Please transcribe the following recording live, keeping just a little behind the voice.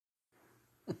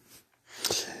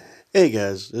Hey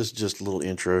guys, this is just a little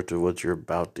intro to what you're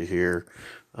about to hear.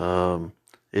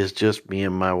 It's just me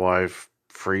and my wife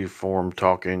free form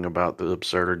talking about the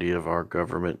absurdity of our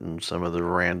government and some of the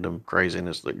random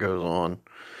craziness that goes on.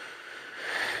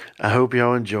 I hope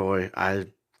y'all enjoy. I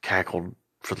cackled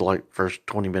for the first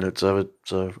 20 minutes of it,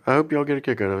 so I hope y'all get a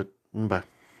kick out of it. Bye.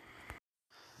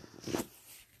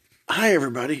 Hi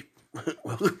everybody.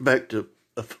 Welcome back to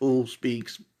A Fool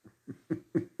Speaks.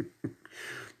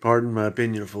 Pardon my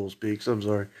opinion of Fool Speaks. I'm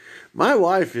sorry. My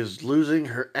wife is losing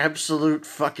her absolute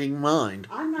fucking mind.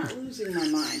 I'm not losing my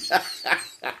mind.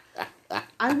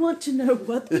 I want to know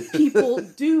what the people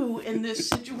do in this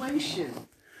situation.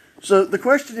 So the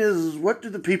question is what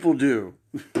do the people do?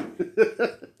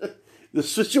 The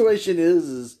situation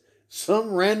is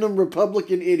some random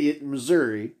Republican idiot in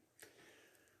Missouri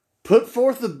put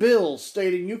forth a bill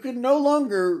stating you can no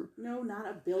longer... No, not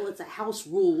a bill. It's a House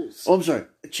rules. Oh, I'm sorry.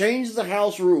 Change the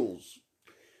House rules.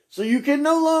 So you can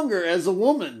no longer, as a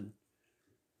woman,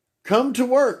 come to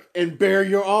work and bear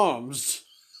your arms.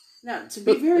 Now, to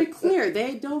be very clear,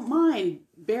 they don't mind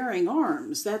bearing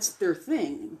arms. That's their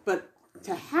thing. But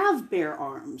to have bare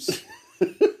arms...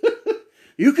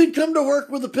 You can come to work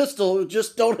with a pistol,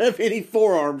 just don't have any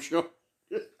forearms.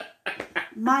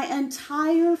 My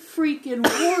entire freaking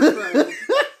wardrobe,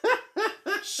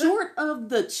 short of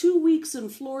the 2 weeks in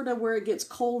Florida where it gets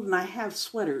cold and I have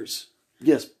sweaters,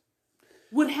 Yes.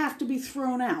 would have to be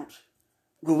thrown out.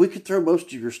 Well, we could throw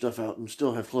most of your stuff out and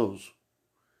still have clothes.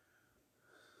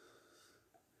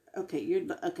 Okay,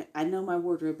 I know my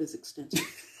wardrobe is extensive.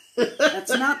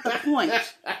 That's not the point.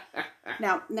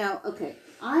 Now, okay.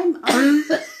 I'm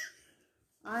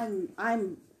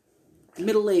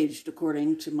middle-aged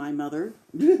according to my mother.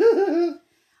 And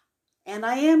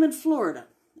I am in Florida.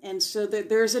 And so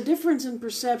there's a difference in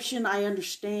perception, I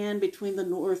understand, between the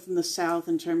North and the South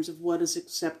in terms of what is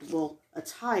acceptable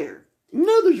attire.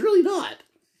 No, there's really not.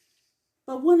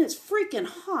 But when it's freaking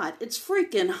hot, it's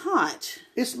freaking hot.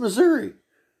 It's Missouri.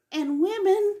 And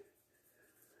women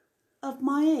of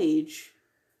my age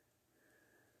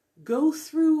go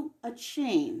through a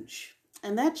change.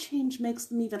 And that change makes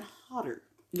them even hotter.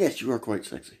 Yes, you are quite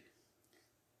sexy.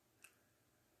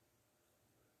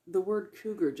 The word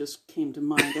cougar just came to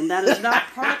mind, and that is not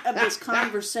part of this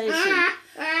conversation.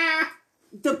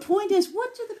 The point is,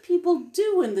 what do the people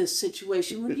do in this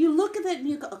situation? When you look at it and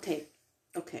you go, okay.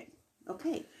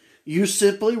 You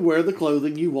simply wear the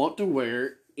clothing you want to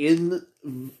wear in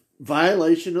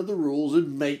violation of the rules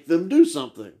and make them do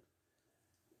something.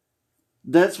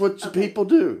 That's what people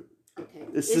do. Okay.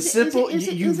 It's the simple.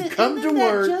 You've come to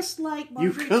work. Just like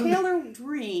Marjorie Taylor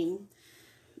Greene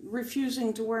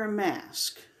refusing to wear a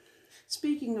mask.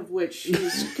 Speaking of which,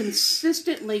 she's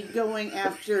consistently going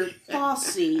after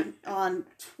Fossey on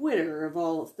Twitter, of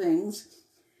all things.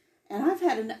 And I've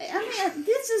had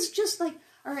this is just like,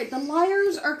 all right, the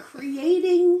liars are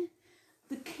creating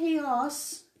the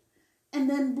chaos and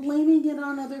then blaming it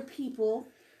on other people,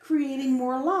 creating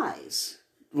more lies.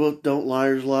 Well, don't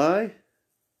liars lie?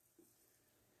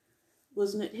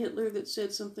 Wasn't it Hitler that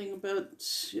said something about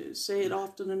say it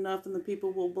often enough and the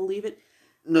people will believe it?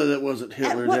 No, that wasn't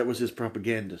Hitler. That was his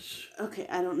propagandist. Okay,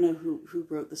 I don't know who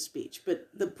wrote the speech, but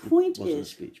the point It wasn't a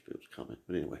speech, but it was a comment.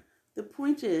 But anyway. The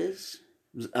point is...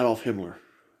 It was Adolf Himmler.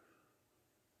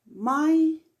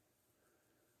 My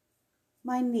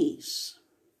niece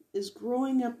is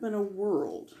growing up in a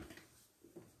world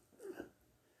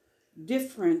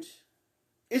different...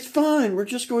 It's fine. We're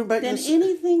just going back to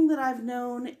anything that I've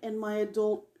known in my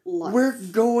adult life. We're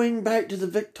going back to the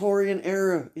Victorian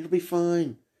era. It'll be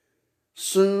fine.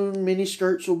 Soon,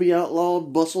 miniskirts will be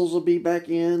outlawed. Bustles will be back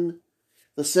in.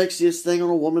 The sexiest thing on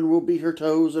a woman will be her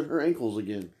toes and her ankles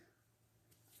again.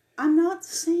 I'm not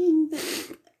saying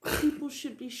that people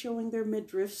should be showing their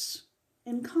midriffs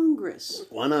in Congress.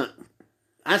 Why not?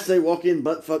 I say walk in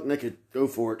butt fuck naked. Go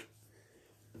for it.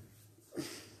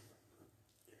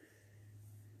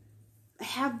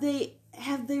 Have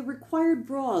they required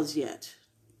bras yet?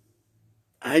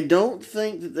 I don't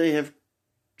think that they have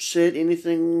said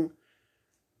anything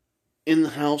in the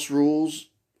House rules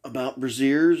about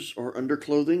brasiers or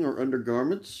underclothing or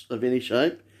undergarments of any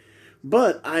shape.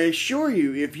 But I assure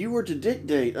you, if you were to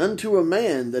dictate unto a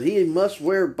man that he must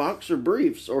wear boxer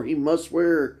briefs or he must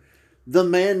wear the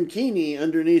mankini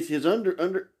underneath his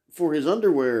for his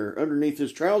underwear underneath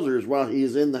his trousers while he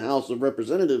is in the House of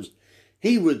Representatives,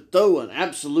 he would throw an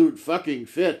absolute fucking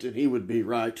fit and he would be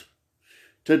right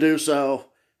to do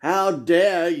so. How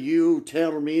dare you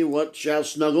tell me what shall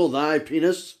snuggle thy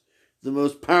penis, the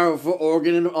most powerful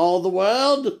organ in all the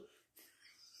world?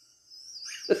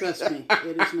 Trust me,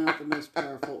 it is not the most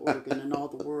powerful organ in all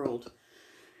the world.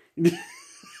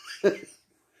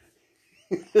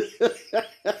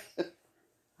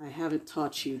 I haven't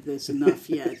taught you this enough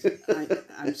yet.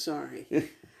 I'm sorry.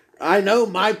 I know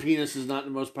my penis is not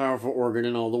the most powerful organ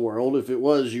in all the world. If it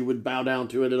was, you would bow down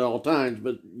to it at all times,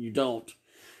 but you don't.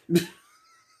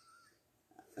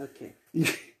 Okay.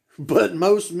 But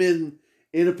most men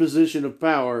in a position of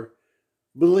power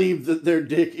believe that their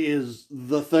dick is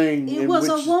the thing. It was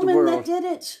a woman that did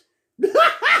it.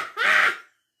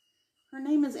 Her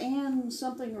name is Anne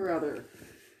something or other.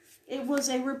 It was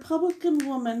a Republican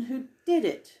woman who did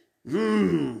it.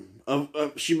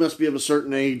 She must be of a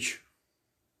certain age.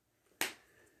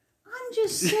 I'm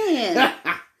just saying.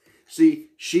 See,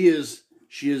 she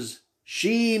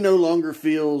no longer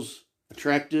feels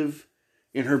attractive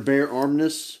in her bare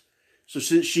armness. So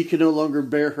since she can no longer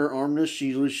bear her armness,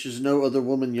 she wishes no other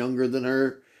woman younger than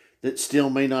her that still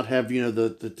may not have,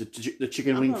 the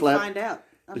chicken wing flap. Find out.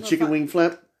 The chicken wing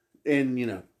flap. And,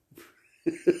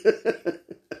 The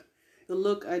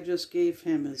look I just gave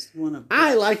him is one of death.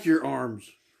 I like your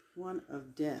arms. One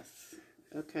of death.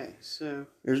 Okay, so...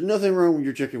 There's nothing wrong with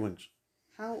your chicken wings.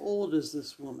 How old is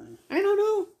this woman? I don't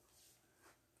know.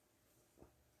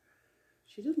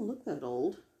 She doesn't look that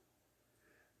old.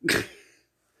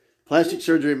 Plastic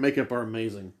surgery and makeup are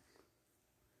amazing.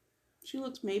 She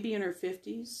looks maybe in her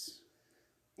 50s.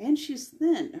 And she's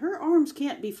thin. Her arms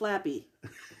can't be flappy.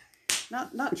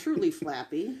 Not truly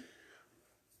flappy.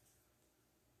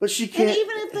 But she can't... And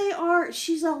even if they are,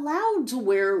 she's allowed to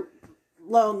wear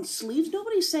long sleeves.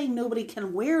 Nobody's saying nobody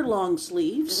can wear long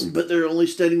sleeves. But they're only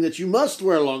stating that you must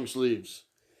wear long sleeves.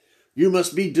 You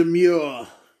must be demure.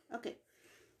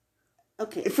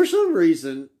 Okay. For some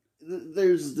reason,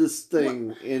 there's this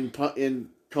thing in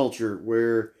culture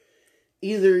where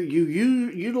either you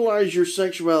utilize your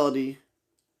sexuality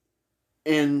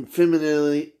and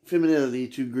femininity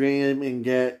to grab and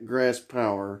grasp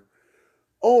power,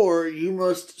 or you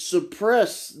must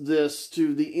suppress this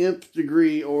to the nth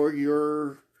degree, or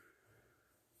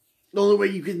the only way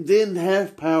you can then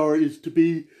have power is to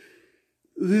be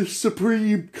the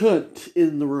supreme cunt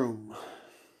in the room.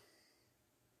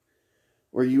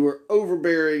 Where you are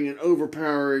overbearing and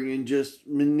overpowering and just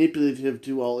manipulative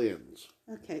to all ends.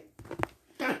 Okay.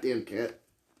 Goddamn cat.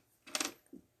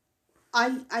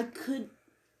 I could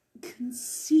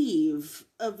conceive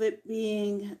of it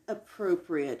being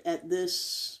appropriate at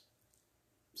this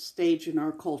stage in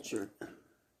our culture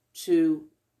to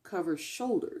cover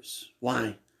shoulders.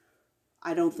 Why?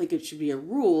 I don't think it should be a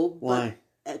rule. Why?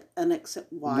 But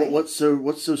why? What's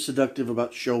so seductive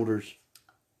about shoulders?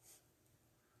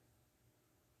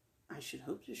 I should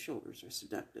hope your shoulders are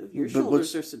seductive. Your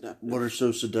shoulders are seductive. What are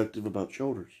so seductive about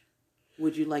shoulders?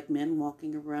 Would you like men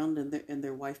walking around in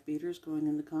their wife beaters going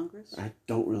into Congress? I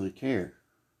don't really care.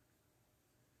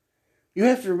 You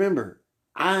have to remember,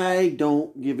 I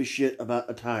don't give a shit about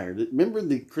attire. Remember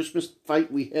the Christmas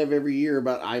fight we have every year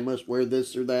about I must wear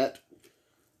this or that?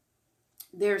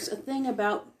 There's a thing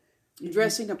about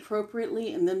dressing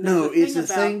appropriately, and then there's a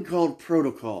thing called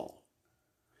protocol.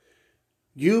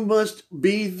 You must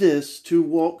be this to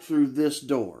walk through this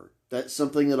door. That's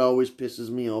something that always pisses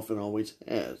me off and always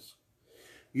has.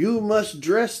 You must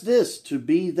dress this to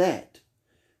be that.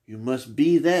 You must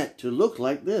be that to look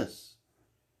like this.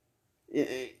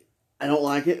 I don't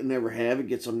like it. I never have. It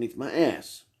gets underneath my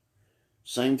ass.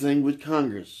 Same thing with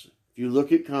Congress. If you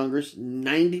look at Congress,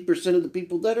 90% of the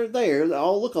people that are there, they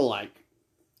all look alike.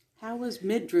 How is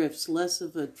midriffs less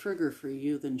of a trigger for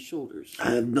you than shoulders?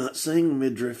 I'm not saying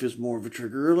midriff is more of a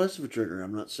trigger or less of a trigger.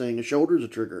 I'm not saying a shoulder is a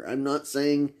trigger. I'm not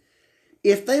saying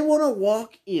if they want to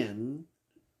walk in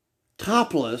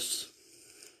topless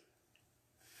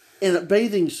in a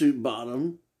bathing suit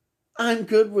bottom, I'm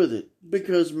good with it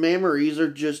because mammaries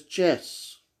are just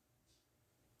chests.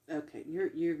 Okay,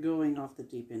 you're going off the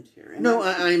deep end here. No,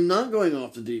 I'm not going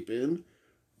off the deep end.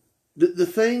 The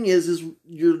thing is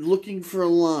you're looking for a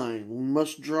line. We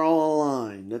must draw a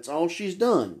line. That's all she's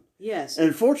done. Yes. And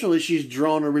unfortunately, she's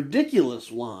drawn a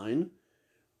ridiculous line,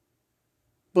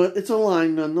 but it's a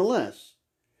line nonetheless.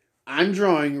 I'm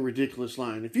drawing a ridiculous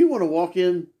line. If you want to walk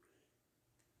in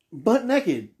butt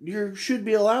naked, you should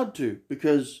be allowed to,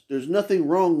 because there's nothing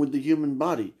wrong with the human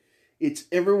body. It's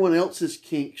everyone else's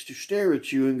kinks to stare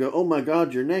at you and go, oh my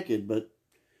God, you're naked, but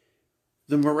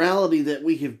the morality that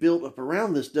we have built up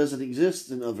around this doesn't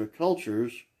exist in other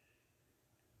cultures.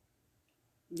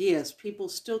 Yes, people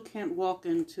still can't walk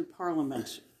into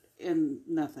Parliament in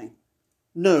nothing.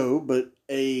 No, but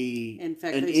in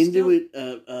fact, an Inuit,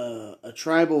 a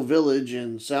tribal village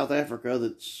in South Africa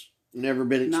that's never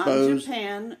been Not in exposed.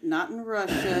 Japan, not in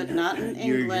Russia, not in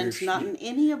You're- England, not in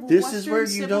any of This Western is where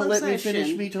you don't let me finish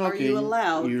civilization me talking. Are you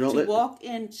allowed You don't to let- walk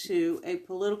into a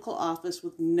political office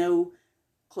with no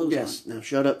clothes Yes, on? now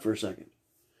shut up for a second.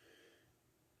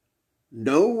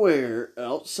 Nowhere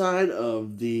outside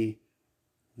of the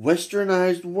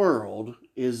westernized world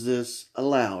is this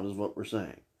allowed, is what we're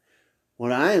saying.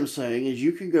 What I am saying is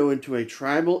you can go into a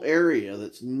tribal area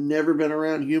that's never been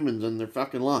around humans in their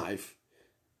fucking life,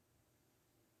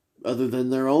 other than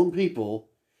their own people,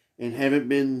 and haven't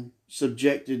been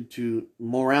subjected to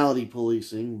morality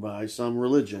policing by some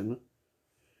religion.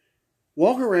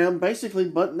 Walk around basically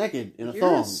butt naked in a You're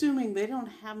thong. assuming they don't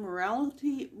have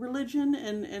morality, religion,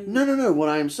 and No. What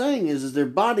I'm saying is their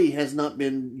body has not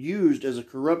been used as a I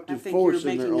corruptive think force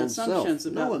you're in their making own assumptions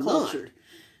self. about No, I'm culture. not.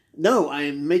 No, I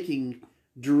am making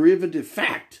derivative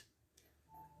fact.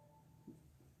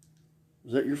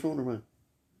 Is that your phone or mine?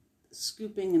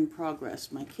 Scooping in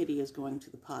progress. My kitty is going to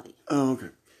the potty. Oh, okay.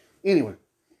 Anyway,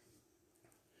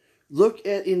 look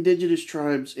at indigenous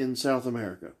tribes in South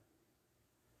America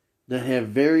that have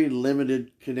very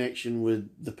limited connection with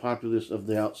the populace of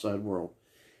the outside world.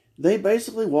 They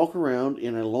basically walk around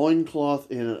in a loincloth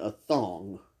and a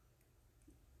thong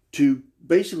to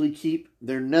basically keep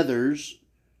their nethers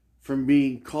from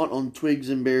being caught on twigs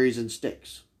and berries and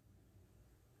sticks.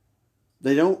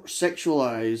 They don't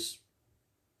sexualize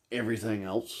everything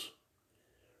else.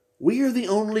 We are the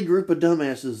only group of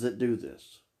dumbasses that do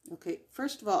this. Okay,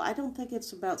 first of all, I don't think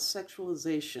it's about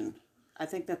sexualization. I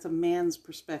think that's a man's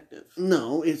perspective.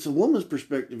 No, it's a woman's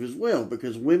perspective as well,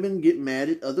 because women get mad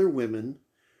at other women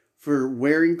for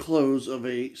wearing clothes of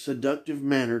a seductive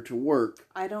manner to work.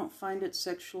 I don't find it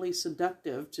sexually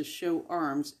seductive to show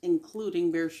arms,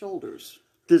 including bare shoulders.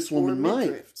 This Or woman might.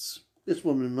 midriffs. This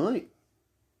woman might.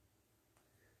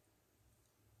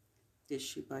 Is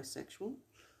she bisexual?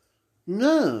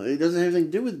 No, it doesn't have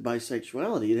anything to do with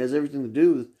bisexuality. It has everything to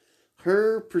do with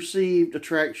her perceived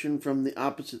attraction from the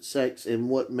opposite sex and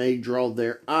what may draw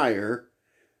their ire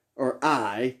or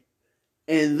eye,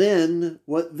 and then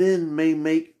what then may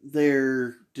make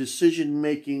their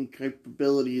decision-making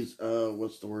capabilities,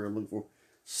 what's the word I'm looking for?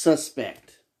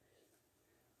 Suspect.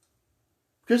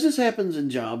 Because this happens in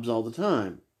jobs all the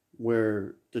time,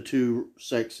 where the two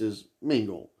sexes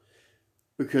mingle.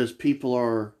 Because people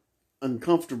are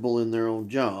uncomfortable in their own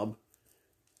job,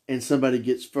 and somebody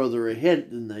gets further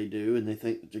ahead than they do, and they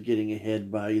think that they're getting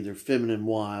ahead by either feminine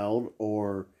wild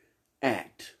or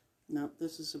act. No,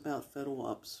 this is about photo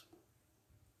ops.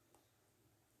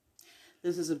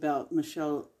 This is about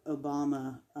Michelle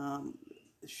Obama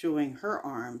showing her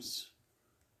arms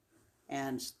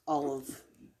and all of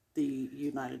the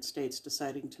United States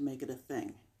deciding to make it a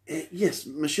thing. Yes,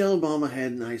 Michelle Obama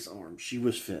had nice arms. She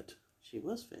was fit. She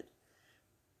was fit.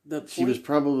 She was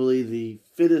probably the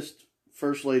fittest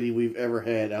first lady we've ever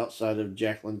had outside of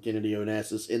Jacqueline Kennedy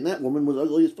Onassis, and that woman was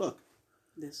ugly as fuck.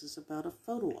 This is about a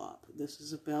photo op. This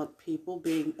is about people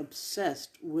being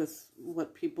obsessed with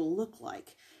what people look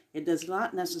like. It does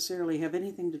not necessarily have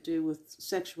anything to do with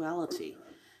sexuality.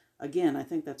 Again, I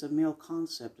think that's a male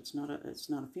concept. It's not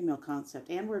a female concept.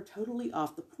 And we're totally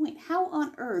off the point. How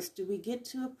on earth do we get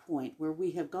to a point where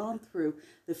we have gone through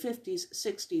the 50s,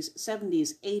 60s,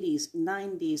 70s, 80s,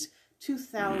 90s,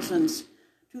 2000s,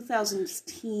 2000s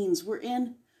teens? We're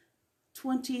in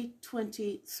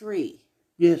 2023.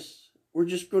 Yes, we're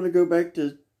just going to go back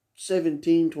to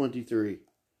 1723.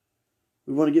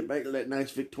 We want to get back to that nice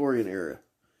Victorian era.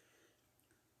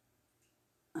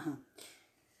 Uh-huh.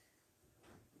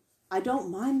 I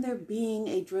don't mind there being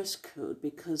a dress code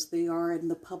because they are in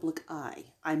the public eye.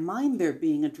 I mind there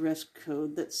being a dress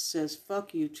code that says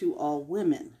fuck you to all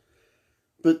women.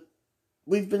 But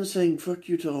we've been saying fuck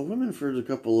you to all women for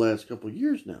the last couple of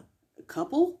years now. A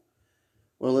couple?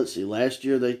 Well, let's see. Last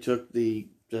year they took the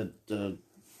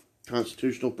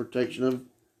constitutional protection of,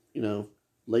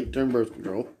 late-term birth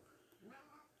control.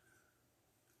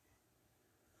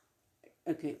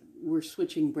 Okay, we're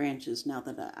switching branches now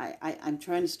that I'm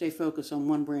trying to stay focused on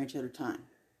one branch at a time.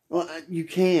 Well, you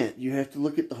can't. You have to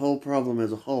look at the whole problem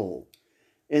as a whole.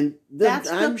 And That's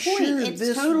the I'm point. sure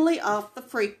It's totally off the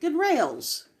freaking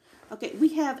rails. Okay,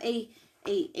 we have a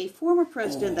former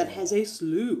president that has a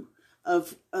slew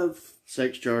of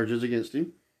sex charges against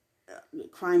him.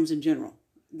 Crimes in general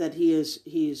that he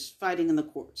is fighting in the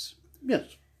courts.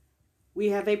 Yes. We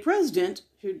have a president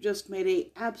who just made an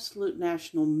absolute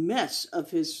national mess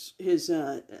of his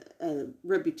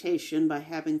reputation by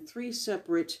having 3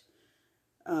 separate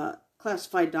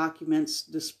classified documents,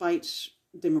 despite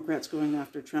Democrats going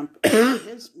after Trump for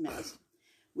his mess.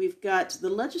 We've got the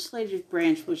legislative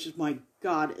branch, which is, my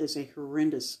God, is a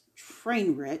horrendous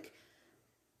train wreck.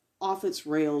 off its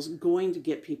rails, going to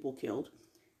get people killed.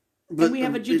 But and we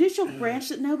have a judicial branch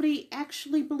that nobody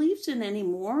actually believes in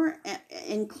anymore,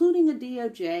 including a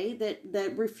DOJ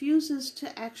that refuses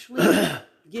to actually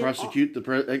prosecute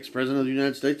the ex-president of the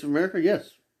United States of America.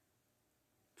 Yes,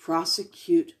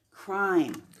 prosecute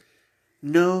crime.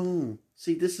 No,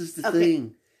 see, this is the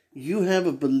thing. You have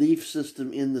a belief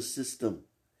system in the system.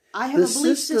 I have a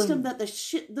belief system that the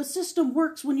system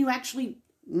works when you actually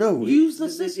use the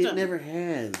system. It never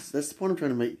has. That's the point I'm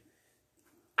trying to make.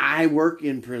 I work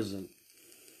in prison.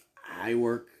 I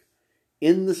work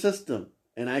in the system.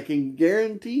 And I can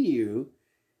guarantee you,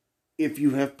 if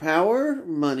you have power,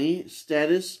 money,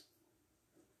 status,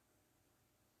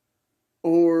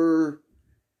 or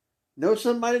know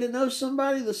somebody that knows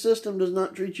somebody, the system does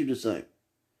not treat you the same.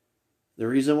 The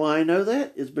reason why I know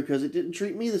that is because it didn't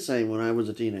treat me the same when I was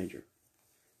a teenager.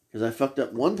 Because I fucked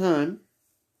up one time,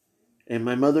 and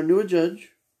my mother knew a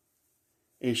judge,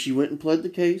 and she went and pled the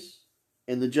case,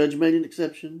 and the judge made an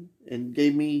exception and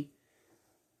gave me,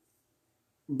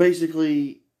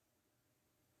 basically,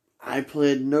 I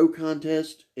pled no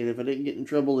contest, and if I didn't get in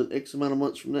trouble in X amount of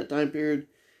months from that time period,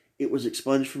 it was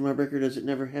expunged from my record as it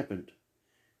never happened.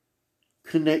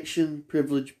 Connection,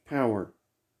 privilege, power.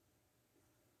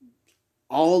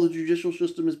 All the judicial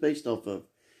system is based off of.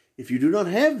 If you do not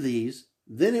have these,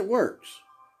 then it works.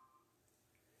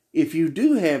 If you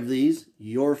do have these,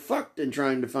 you're fucked in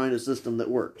trying to find a system that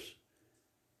works.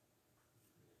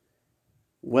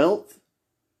 Wealth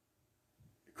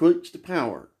equates to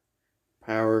power.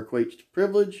 Power equates to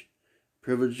privilege.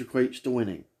 Privilege equates to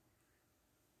winning.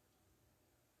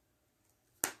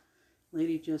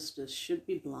 Lady Justice should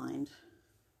be blind.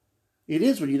 It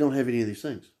is when you don't have any of these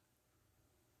things.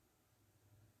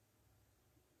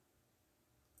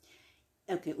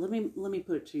 Okay, let me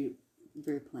put it to you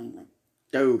very plainly.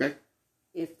 Okay.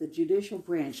 If the judicial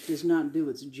branch does not do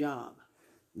its job,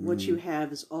 what you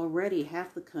have is already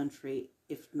half the country,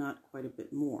 if not quite a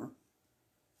bit more,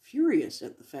 furious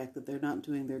at the fact that they're not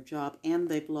doing their job, and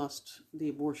they've lost the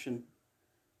abortion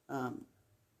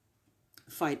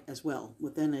fight as well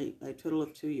within a total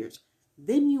of 2 years.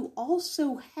 Then you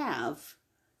also have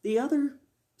the other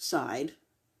side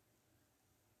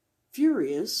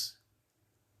furious,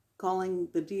 calling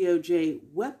the DOJ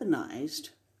weaponized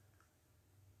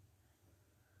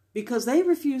because they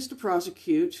refuse to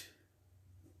prosecute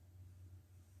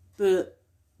the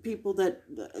people that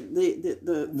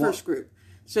the first group.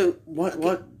 So what?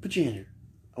 Put your hand here.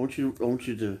 I want you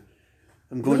to.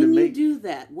 I'm when going to make. you do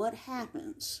that, what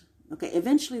happens? Okay,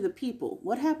 eventually the people.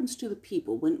 What happens to the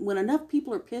people when enough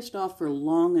people are pissed off for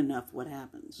long enough? What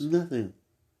happens? Nothing.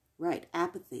 Right,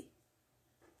 apathy,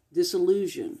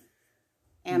 disillusion.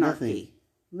 Anarchy.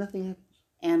 Nothing happens.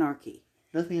 Anarchy.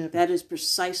 Nothing happens. That is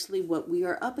precisely what we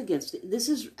are up against. This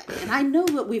is, and I know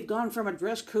that we've gone from a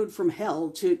dress code from hell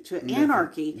to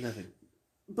anarchy. Nothing.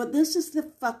 But this is the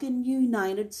fucking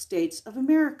United States of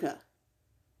America.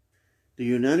 The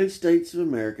United States of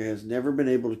America has never been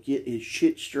able to get his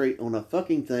shit straight on a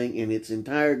fucking thing in its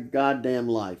entire goddamn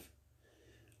life.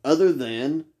 Other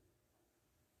than,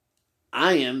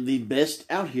 I am the best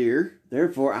out here,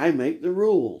 therefore I make the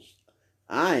rules.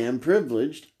 I am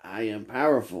privileged, I am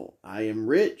powerful, I am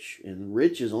rich, and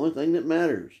rich is the only thing that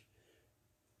matters.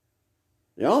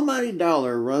 The almighty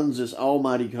dollar runs this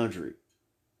almighty country.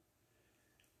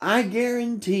 I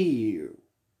guarantee you,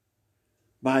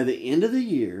 by the end of the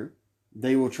year,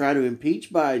 they will try to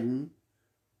impeach Biden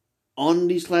on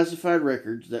these classified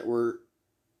records that were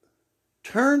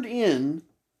turned in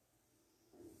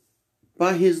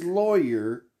by his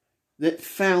lawyer that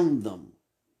found them.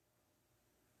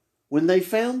 When they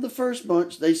found the first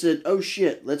bunch, they said, oh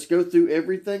shit, let's go through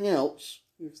everything else.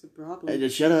 Here's the problem.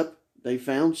 Just shut up. They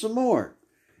found some more.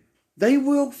 They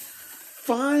will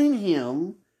fine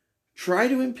him, try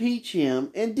to impeach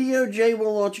him, and DOJ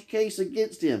will launch a case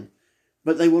against him.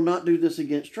 But they will not do this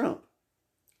against Trump.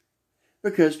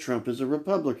 Because Trump is a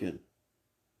Republican.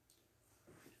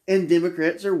 And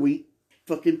Democrats are weak,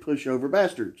 fucking pushover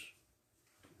bastards.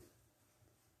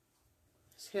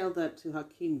 Tell that to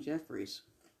Hakeem Jeffries,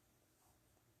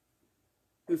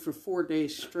 who for 4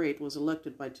 days straight was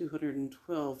elected by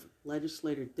 212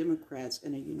 legislative Democrats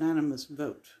in a unanimous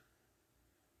vote.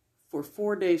 For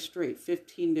 4 days straight,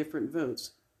 15 different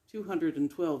votes,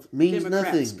 212 Means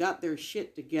Democrats nothing. got their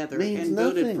shit together Means and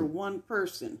voted nothing. for one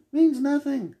person. Means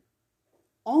nothing.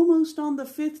 Almost on the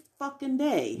 5th fucking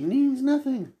day. Means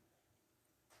nothing.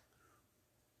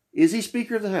 Is he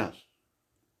Speaker of the House?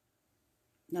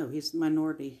 No, he's the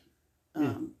minority.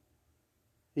 Yeah.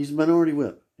 He's the minority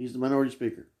whip. He's the minority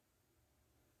speaker.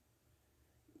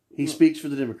 He speaks for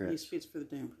the Democrats. He speaks for the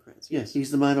Democrats, Yes, yes.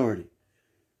 he's the minority.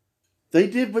 They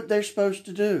did what they're supposed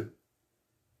to do.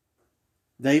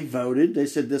 They voted. They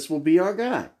said, this will be our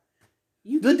guy.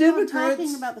 You The keep on Democrats-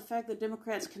 talking about the fact that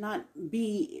Democrats cannot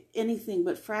be anything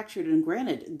but fractured, and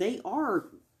granted, they are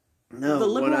No, the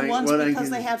liberal ones what I because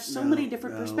can- they have so no, many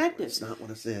different no, perspectives. That's not what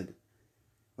I said.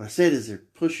 What I said is they're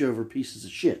pushover pieces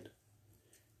of shit.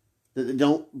 That they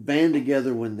don't band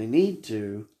together when they need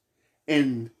to.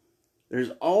 And there's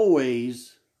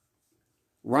always,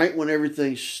 right when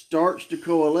everything starts to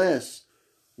coalesce,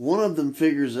 one of them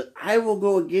figures that I will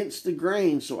go against the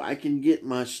grain so I can get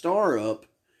my star up,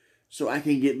 so I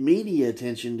can get media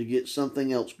attention to get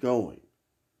something else going.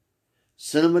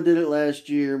 Cinema did it last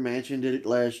year. Manchin did it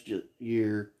last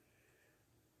year.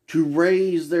 To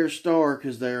raise their star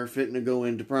because they're fitting to go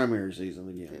into primary season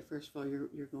again. Okay, first of all,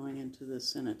 you're going into the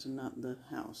Senate and not the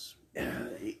House.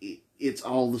 It's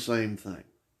all the same thing.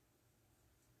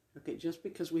 Okay, just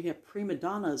because we have prima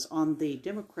donnas on the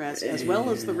Democrats as well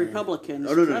as the Republicans,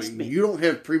 No. trust me. You don't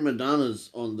have prima donnas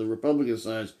on the Republican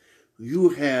side. You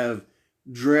have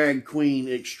drag queen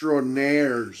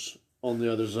extraordinaires on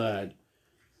the other side.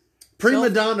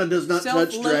 Prima donna does not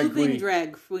touch drag queen.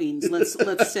 drag queens, let's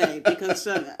say, because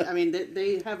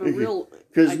they have a real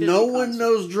because no identity one concept.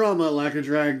 knows drama like a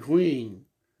drag queen.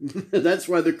 That's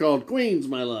why they're called queens,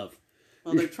 my love.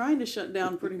 Well, they're trying to shut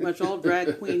down pretty much all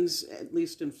drag queens, at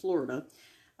least in Florida.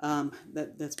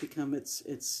 That's become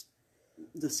it's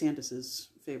DeSantis's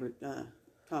favorite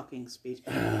talking speech.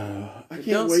 I But can't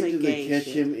don't wait say till they gay catch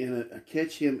shit.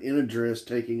 him in a dress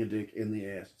taking a dick in the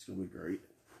ass. It's gonna be great.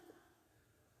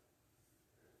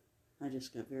 I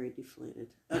just got very deflated.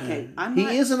 Okay, He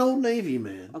is an old Navy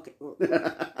man. Okay, well,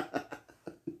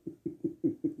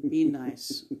 be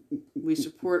nice. We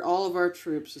support all of our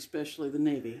troops, especially the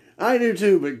Navy. I do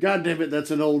too, but goddamn it,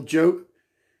 that's an old joke.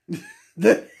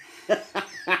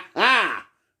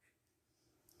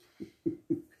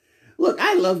 Look,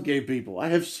 I love gay people. I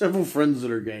have several friends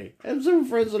that are gay. I have several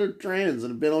friends that are trans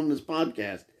and have been on this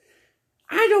podcast.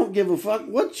 I don't give a fuck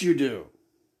what you do.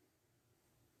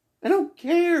 I don't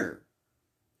care.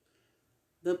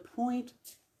 The point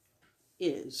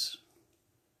is,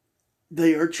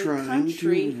 They are the trying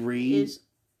country to read. is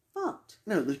fucked.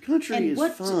 No, the country And is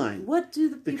fine. what do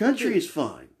the people The country do? is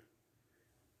fine.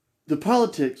 The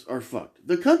politics are fucked.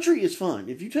 The country is fine.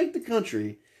 If you take the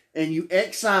country and you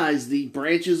excise the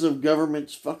branches of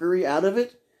government's fuckery out of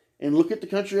it and look at the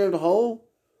country as a whole,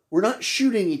 we're not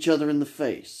shooting each other in the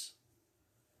face.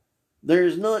 There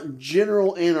is not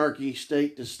general anarchy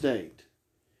state to state.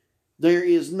 There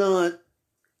is not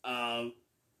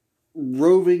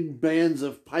roving bands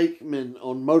of pikemen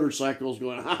on motorcycles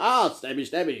going, ha ha, stabby,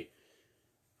 stabby.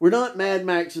 We're not Mad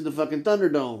Max in the fucking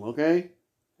Thunderdome, okay?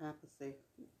 Apathy.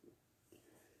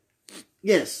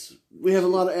 Yes, we have a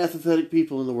lot of apathetic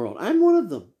people in the world. I'm one of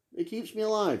them. It keeps me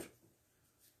alive.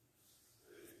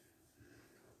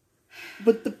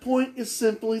 But the point is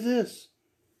simply this.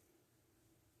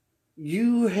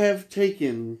 You have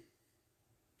taken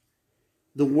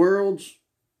the world's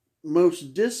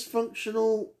most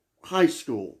dysfunctional high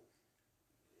school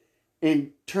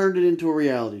and turned it into a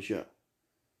reality show.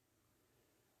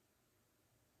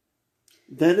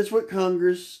 That is what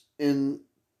Congress and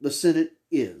the Senate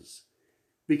is.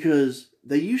 Because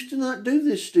they used to not do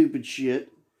this stupid shit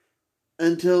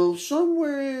until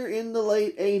somewhere in the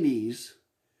late 80s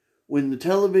when the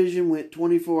television went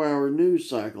 24-hour news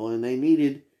cycle and they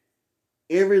needed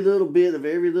every little bit of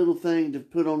every little thing to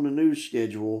put on the news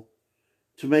schedule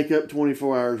to make up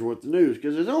 24 hours worth of news.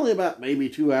 Because there's only about maybe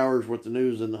 2 hours worth of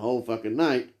news in the whole fucking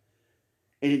night.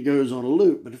 And it goes on a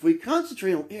loop. But if we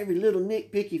concentrate on every little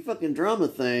nitpicky fucking drama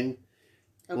thing...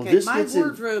 Okay, well, my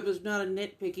wardrobe is not a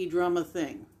nitpicky drama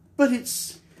thing. But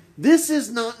this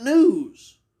is not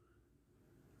news.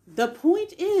 The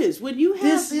point is, when you have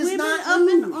This is women not up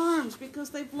in news. arms because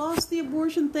they've lost the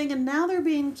abortion thing and now they're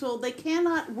being told they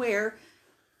cannot wear...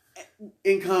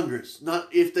 In Congress,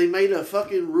 not if they made a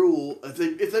fucking rule,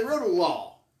 if they wrote a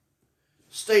law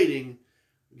stating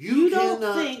you don't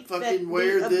cannot think fucking that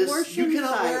wear the this, you abortion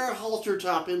cannot fight- wear a halter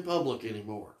top in public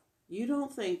anymore. You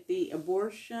don't think the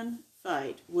abortion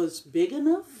fight was big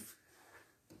enough?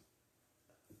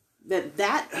 That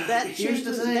Here's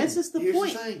the changes. thing. This is the Here's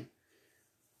point. the thing.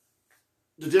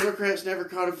 The Democrats never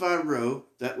codified Roe.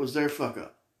 That was their fuck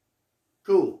up.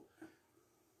 Cool.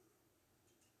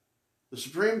 The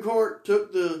Supreme Court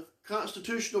took the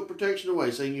constitutional protection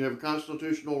away, saying you have a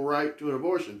constitutional right to an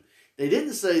abortion. They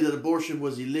didn't say that abortion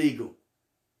was illegal.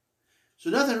 So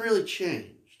nothing really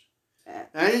changed.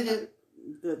 The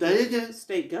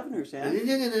state governors have.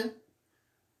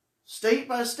 State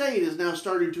by state is now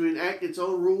starting to enact its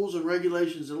own rules and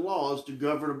regulations and laws to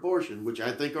govern abortion, which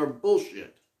I think are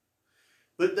bullshit.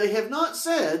 But they have not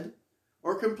said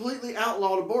or completely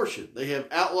outlawed abortion. They have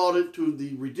outlawed it to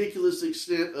the ridiculous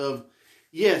extent of,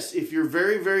 yes, if you're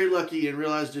very, very lucky and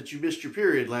realize that you missed your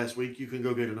period last week, you can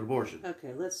go get an abortion.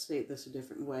 Okay, let's state this a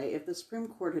different way. If the Supreme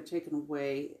Court had taken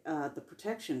away the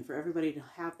protection for everybody to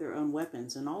have their own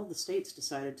weapons, and all the states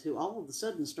decided to all of a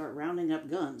sudden start rounding up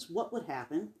guns, what would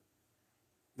happen?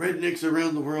 Rednecks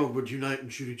around the world would unite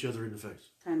and shoot each other in the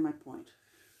face. Kind of my point.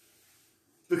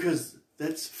 Because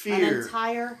that's fear. An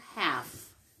entire half,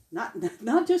 not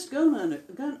just gun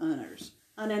owners,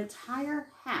 an entire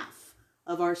half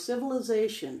of our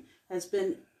civilization has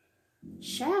been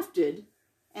shafted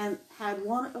and had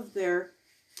one of their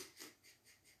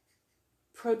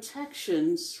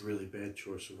protections... It's a really bad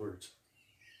choice of words.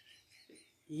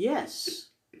 Yes.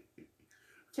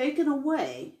 Taken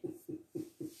away,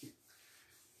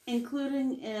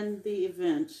 including in the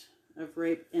event of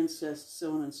rape, incest,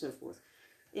 so on and so forth.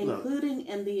 Including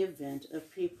in the event of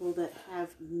people that have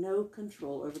no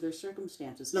control over their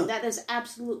circumstances. No. And that is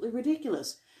absolutely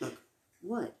ridiculous. Look.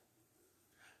 What?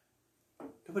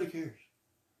 Nobody cares.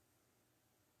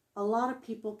 A lot of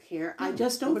people care. No, I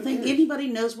just don't think cares. anybody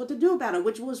knows what to do about it,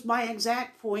 which was my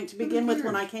exact point to begin with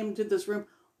when I cares. came into this room.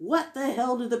 What the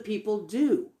hell do the people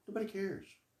do? Nobody cares.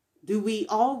 Do we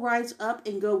all rise up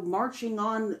and go marching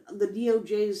on the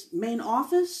DOJ's main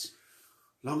office?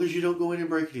 As long as you don't go in and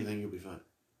break anything, you'll be fine.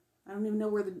 I don't even know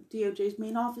where the DOJ's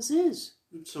main office is.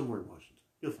 It's somewhere in Washington.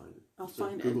 You'll find it. I'll Just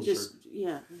find Google it. Just, search.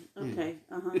 yeah. Okay.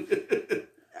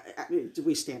 Yeah. Do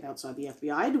we stand outside the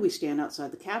FBI? Do we stand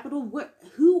outside the Capitol?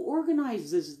 Who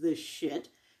organizes this shit?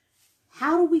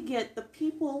 How do we get the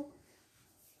people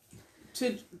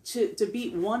to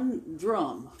beat one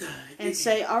drum and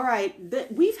say, all right,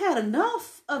 we've had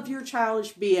enough of your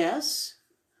childish BS?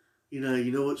 You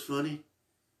know what's funny?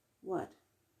 What?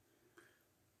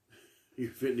 You're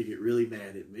fitting to get really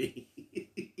mad at me.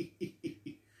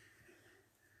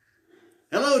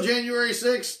 Hello, January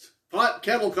 6th. Pot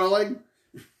kettle calling.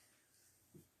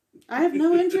 I have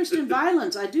no interest in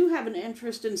violence. I do have an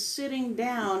interest in sitting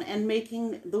down and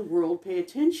making the world pay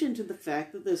attention to the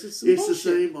fact that this is some It's bullshit.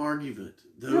 the same argument.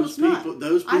 Those people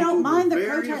I don't mind were the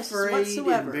very protests afraid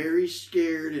whatsoever. and very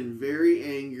scared and very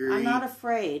angry. I'm not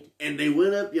afraid. And they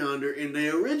went up yonder, and they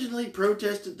originally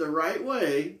protested the right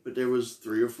way, but there was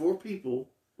 3 or 4 people,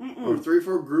 or 3 or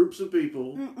 4 groups of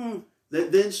people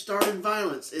that then started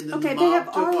violence, and then Okay, the they mob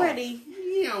have took already...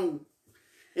 off.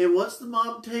 And once the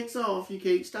mob takes off, you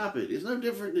can't stop it. It's no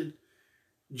different than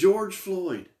George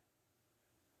Floyd.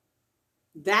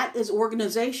 That is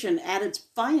organization at its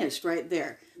finest right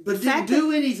there. But it didn't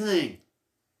do anything.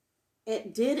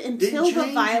 It did until the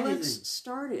change violence anything.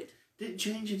 started. Didn't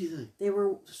change anything. They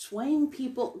were swaying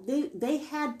people. They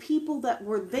had people that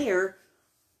were there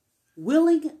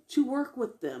willing to work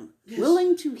with them, Yes.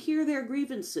 willing to hear their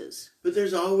grievances. But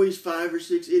there's always 5 or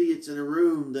 6 idiots in a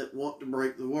room that want to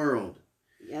break the world.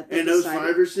 Yet And those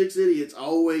 5 or 6 idiots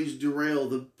always derail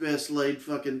the best laid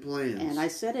fucking plans. And I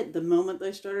said it the moment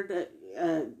they started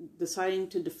deciding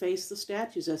to deface the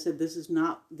statues. I said, this is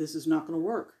not going to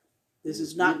work. This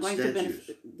is not What going to statues?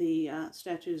 benefit the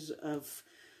statues of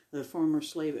the former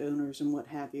slave owners and what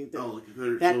have you. the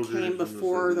Confederate That soldiers came and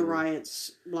before the Southern-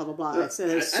 raiets, blah, blah, blah. I said,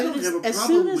 as I soon don't as, have a as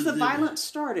problem soon as with the them. violence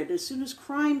started, as soon as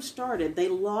crime started, they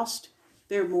lost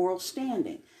their moral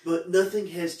standing. But nothing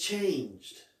has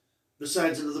changed.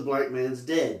 Besides another black man's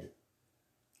dead.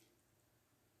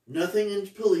 Nothing in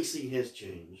policing has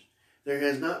changed. There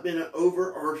has not been an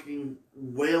overarching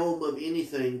realm of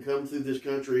anything come through this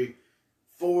country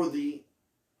for the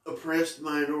oppressed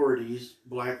minorities,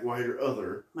 black, white, or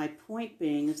other. My point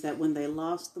being is that when they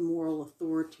lost the moral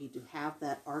authority to have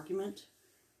that argument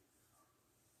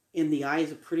in the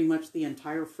eyes of pretty much the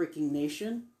entire freaking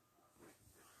nation,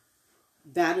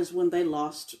 that is when they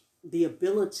lost the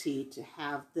ability to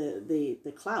have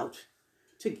the clout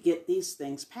to get these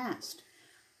things passed.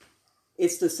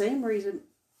 It's the same reason...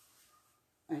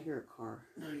 I hear a car.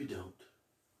 No, you don't.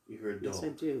 You hear a dog. Yes, I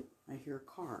do. I hear a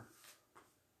car.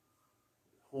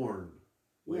 Horn.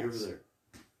 Way Yes. over there.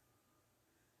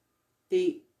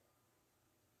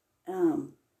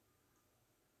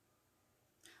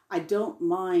 I don't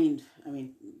mind, I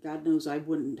mean, God knows I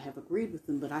wouldn't have agreed with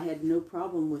them, but I had no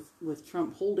problem with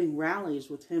Trump holding rallies,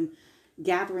 with him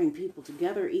gathering people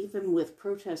together, even with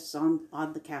protests on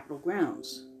the Capitol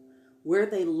grounds. Where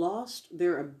they lost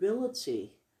their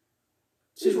ability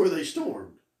to... This is where they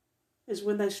stormed. Is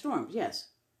when they stormed, yes.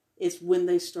 It's when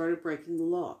they started breaking the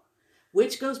law.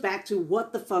 Which goes back to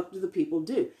what the fuck do the people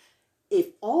do?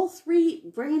 If all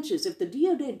 3 branches, if the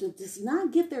DOJ does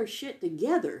not get their shit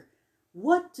together,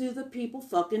 what do the people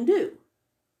fucking do?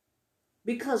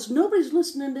 Because nobody's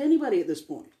listening to anybody at this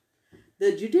point.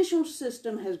 The judicial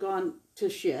system has gone to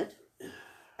shit,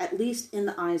 at least in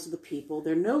the eyes of the people.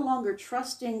 They're no longer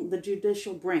trusting the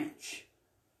judicial branch.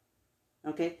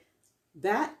 Okay?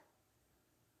 That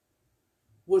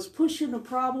was pushing a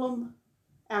problem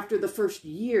after the first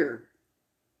year.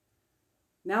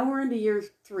 Now we're into year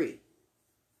 3.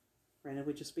 Granted,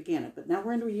 we just began it, but now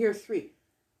we're into year 3.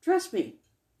 Trust me,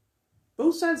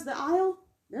 both sides of the aisle,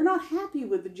 they're not happy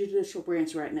with the judicial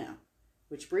branch right now,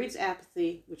 which breeds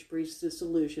apathy, which breeds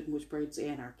disillusion, which breeds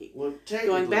anarchy. Well,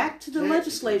 going back to the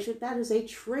legislation, that is a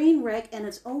train wreck, and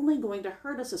it's only going to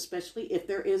hurt us, especially if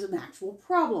there is an actual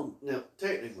problem. Now,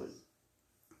 technically,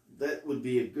 that would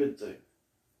be a good thing.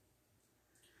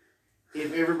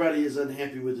 If everybody is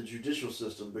unhappy with the judicial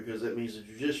system, because that means the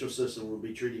judicial system will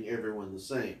be treating everyone the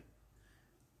same.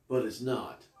 But it's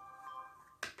not.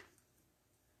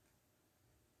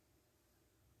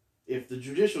 If the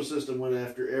judicial system went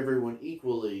after everyone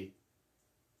equally,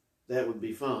 that would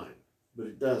be fine. But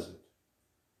it doesn't.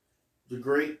 The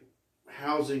great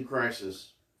housing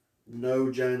crisis,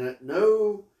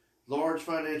 no large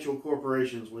financial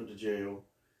corporations went to jail.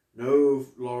 No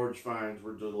large fines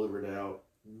were delivered out.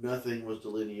 Nothing was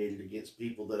delineated against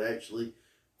people that actually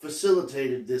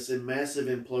facilitated this massive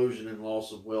implosion and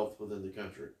loss of wealth within the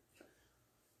country.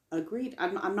 Agreed.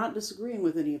 I'm not disagreeing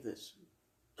with any of this.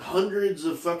 Hundreds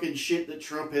of fucking shit that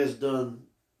Trump has done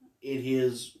in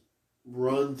his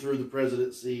run through the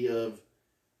presidency of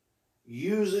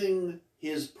using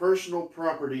his personal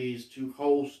properties to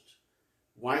host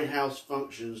White House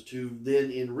functions to then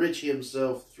enrich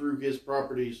himself through his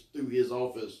properties, through his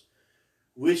office,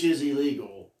 which is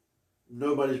illegal.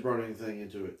 Nobody's brought anything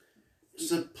into it.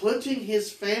 Supplanting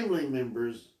his family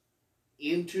members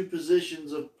into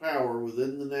positions of power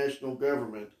within the national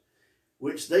government,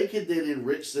 which they could then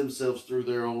enrich themselves through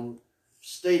their own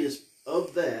status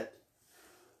of that,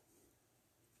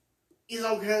 is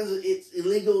all kinds of, it's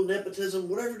illegal, nepotism,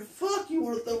 whatever the fuck you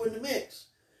want to throw in the mix.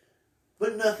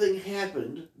 But nothing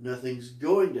happened. Nothing's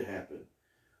going to happen.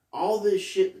 All this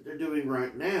shit that they're doing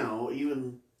right now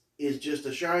even is just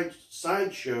a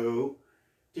sideshow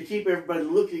to keep everybody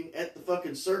looking at the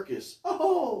fucking circus.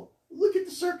 Oh, look at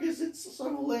the circus. It's so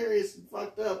hilarious and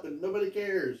fucked up and nobody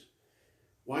cares.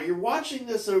 While you're watching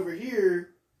this over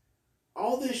here,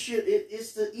 all this shit,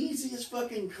 it's the easiest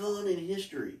fucking con in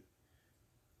history.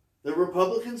 The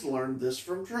Republicans learned this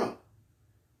from Trump.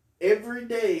 Every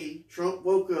day, Trump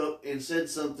woke up and said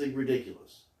something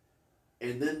ridiculous.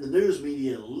 And then the news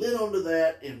media lit onto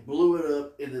that and blew it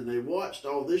up. And then they watched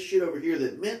all this shit over here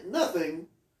that meant nothing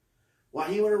while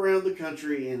he went around the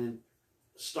country and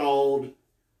installed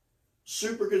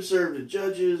super conservative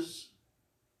judges,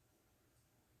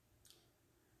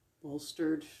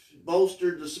 bolstered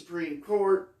the Supreme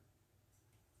Court,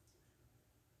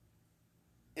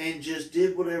 and just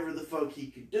did whatever the fuck he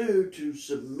could do to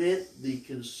submit the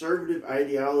conservative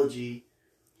ideology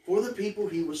for the people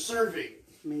he was serving.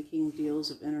 Making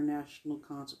deals of international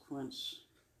consequence.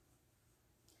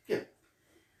 Yeah.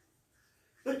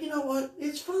 But you know what?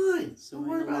 It's fine. So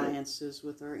alliances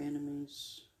with our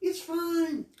enemies. It's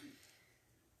fine.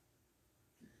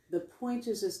 The point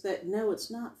is that no,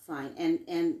 it's not fine.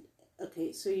 And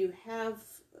okay, so you have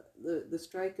the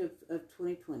strike of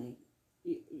 2020.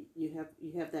 You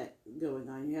have that going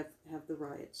on. You have the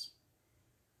riots,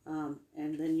 and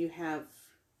then you have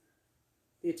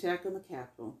the attack on the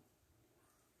Capitol,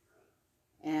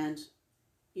 and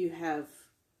you have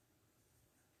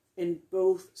in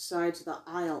both sides of the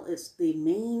aisle, it's the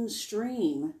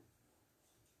mainstream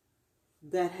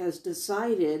that has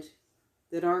decided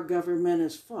that our government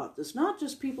is fucked. It's not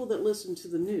just people that listen to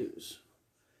the news.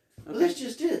 Okay? Well, that's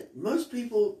just it. Most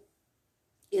people...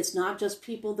 It's not just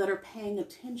people that are paying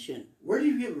attention. Where do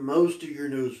you get most of your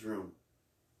news from?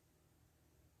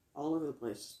 All over the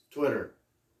place. Twitter?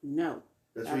 No.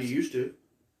 That's what you used to.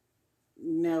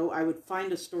 No, I would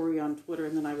find a story on Twitter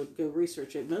and then I would go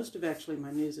research it. Most of actually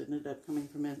my news ended up coming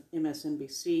from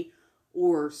MSNBC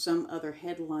or some other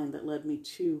headline that led me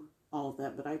to all of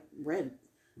that. But I read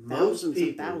thousands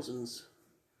and thousands.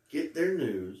 Get their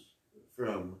news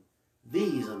from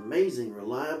these amazing,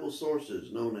 reliable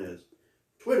sources known as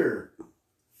Twitter,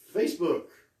 Facebook,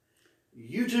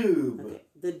 YouTube. Okay.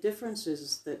 The difference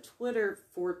is that Twitter,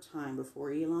 for a time before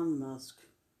Elon Musk,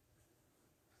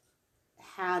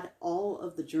 had all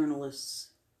of the journalists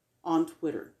on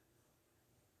Twitter.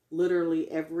 Literally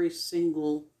every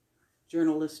single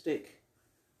journalistic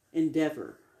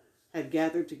endeavor had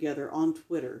gathered together on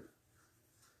Twitter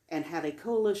and had a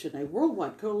coalition, a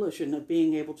worldwide coalition of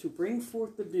being able to bring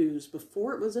forth the news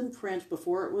before it was in print,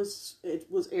 before it was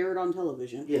aired on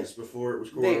television. Yes, before it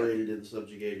was correlated and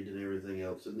subjugated and everything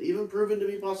else, and even proven to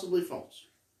be possibly false.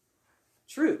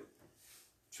 True.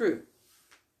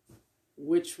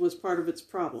 Which was part of its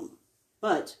problem.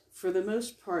 But for the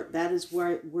most part, that is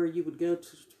where you would go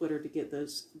to Twitter to get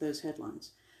those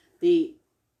headlines.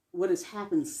 What has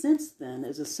happened since then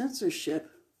is a censorship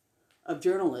of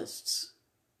journalists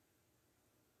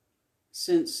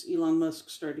since Elon Musk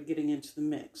started getting into the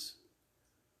mix,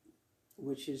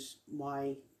 which is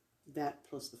why that,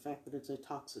 plus the fact that it's a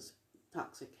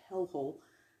toxic hellhole,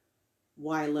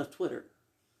 why I left Twitter.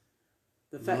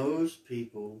 Most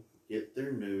people get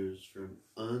their news from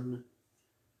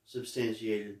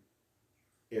unsubstantiated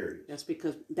areas.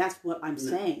 That's what I'm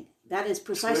saying. That is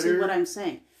precisely Twitter, what I'm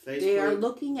saying. Facebook, they are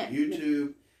looking at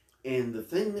YouTube, and the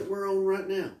thing that we're on right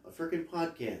now, a freaking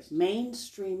podcast.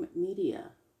 Mainstream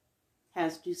media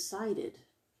has decided,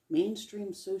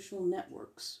 mainstream social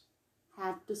networks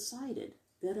have decided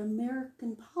that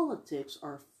American politics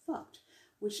are fucked,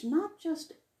 which not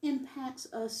just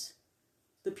impacts us,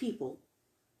 the people,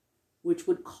 which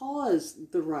would cause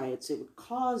the riots, it would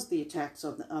cause the attacks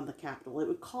on the Capitol, it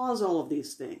would cause all of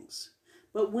these things.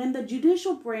 But when the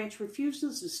judicial branch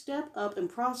refuses to step up and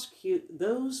prosecute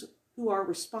those who are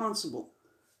responsible,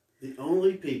 the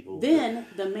only people, then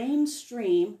the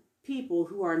mainstream people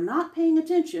who are not paying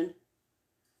attention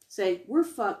say, we're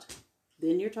fucked.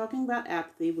 Then you're talking about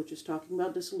apathy, which is talking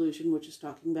about dissolution, which is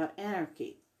talking about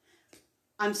anarchy.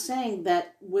 I'm saying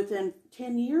that within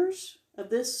 10 years of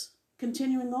this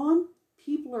continuing on,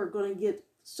 people are going to get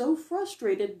so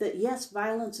frustrated that, yes,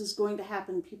 violence is going to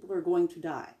happen. People are going to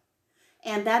die.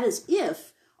 And that is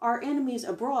if our enemies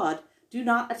abroad do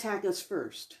not attack us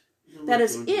first. That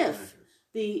is if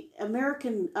the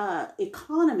American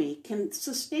economy can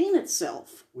sustain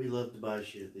itself. We love to buy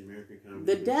shit. The American economy.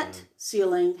 The debt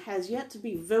ceiling has yet to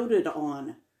be voted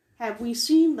on. Have we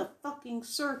seen the fucking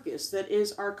circus that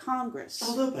is our Congress?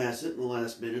 Oh, they'll pass it in the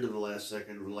last minute of the last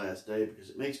second of the last day because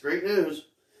it makes great news.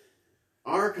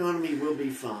 Our economy will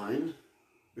be fine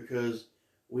because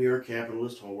we are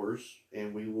capitalist whores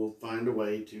and we will find a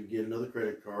way to get another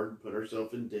credit card and put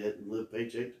ourselves in debt and live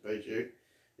paycheck to paycheck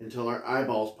until our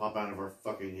eyeballs pop out of our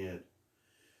fucking head.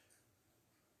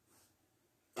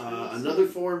 Another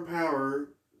foreign power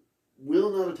will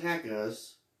not attack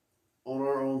us on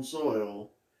our own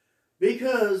soil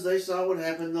because they saw what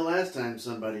happened the last time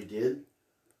somebody did.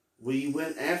 We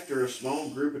went after a small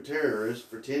group of terrorists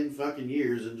for 10 fucking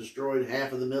years and destroyed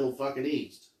half of the Middle fucking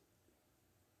East.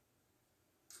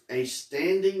 A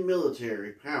standing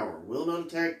military power will not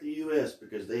attack the U.S.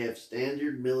 because they have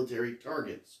standard military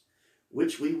targets,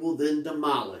 which we will then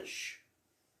demolish.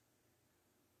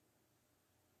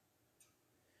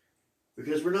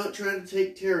 Because we're not trying to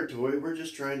take territory, we're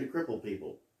just trying to cripple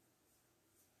people.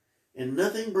 And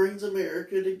nothing brings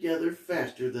America together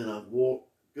faster than a war,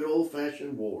 good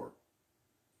old-fashioned war.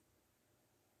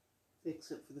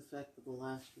 Except for the fact that the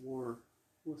last war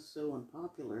was so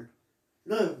unpopular.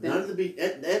 No, not at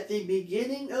the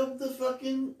beginning of the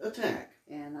fucking attack.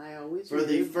 And I always for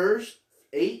the first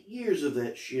 8 years of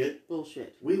that shit.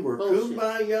 Bullshit. We were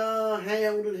kumbaya,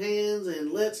 holding hands,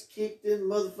 and let's kick them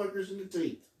motherfuckers in the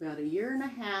teeth. About a year and a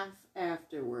half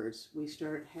afterwards, we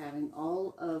started having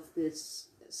all of this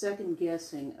second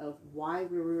guessing of why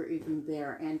we were even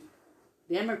there. And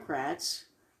Democrats,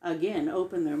 again,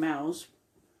 opened their mouths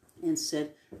and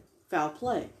said, foul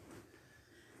play.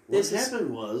 What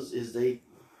happened is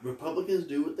Republicans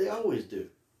do what they always do.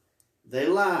 They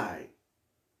lie.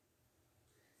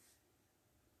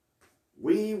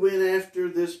 We went after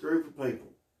this group of people.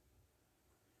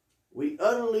 We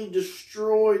utterly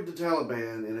destroyed the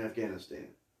Taliban in Afghanistan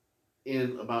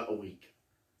in about a week.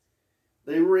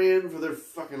 They ran for their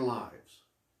fucking lives.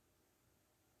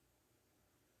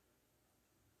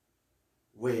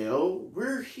 Well,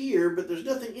 we're here, but there's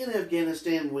nothing in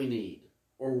Afghanistan we need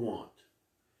or want.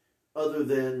 Other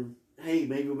than, hey,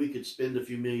 maybe we could spend a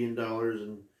few $1 million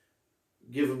and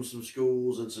give them some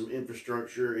schools and some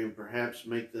infrastructure and perhaps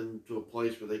make them to a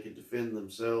place where they could defend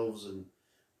themselves and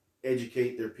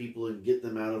educate their people and get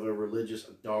them out of a religious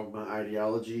dogma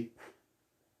ideology.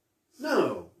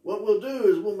 No. What we'll do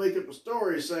is we'll make up a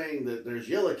story saying that there's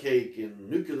yellow cake and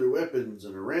nuclear weapons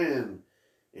in Iran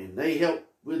and they help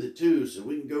with it too, so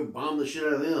we can go bomb the shit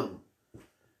out of them.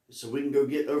 So we can go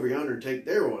get over yonder and take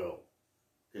their oil.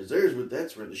 Because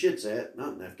that's where the shit's at,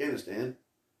 not in Afghanistan.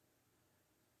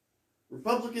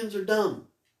 Republicans are dumb.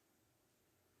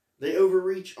 They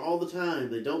overreach all the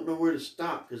time. They don't know where to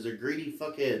stop because they're greedy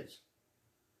fuckheads.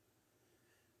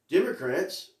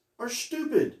 Democrats are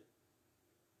stupid.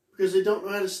 Because they don't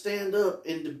know how to stand up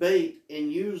and debate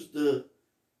and use the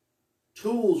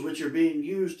tools which are being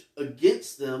used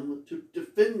against them to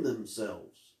defend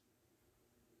themselves.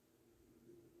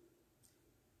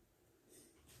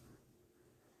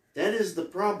 That is the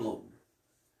problem.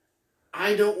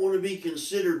 I don't want to be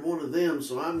considered one of them,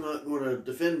 so I'm not going to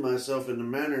defend myself in the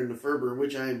manner and the fervor in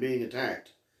which I am being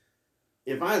attacked.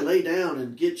 If I lay down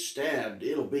and get stabbed,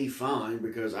 it'll be fine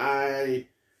because I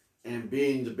am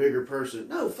being the bigger person.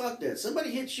 No, fuck that. Somebody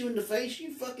hits you in the face,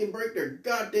 you fucking break their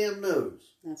goddamn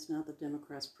nose. That's not the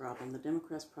Democrats' problem. The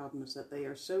Democrats' problem is that they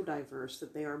are so diverse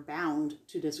that they are bound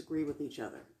to disagree with each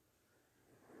other.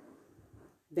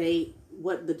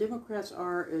 What the Democrats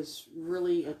are is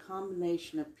really a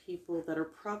combination of people that are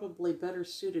probably better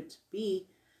suited to be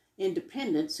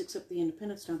independents, except the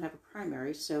independents don't have a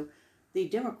primary, so the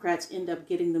Democrats end up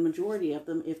getting the majority of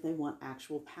them if they want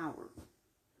actual power.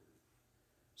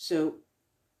 So,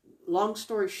 long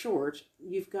story short,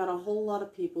 you've got a whole lot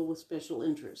of people with special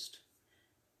interest.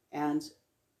 And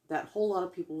that whole lot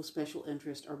of people with special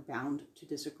interest are bound to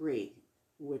disagree,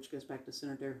 which goes back to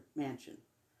Senator Manchin.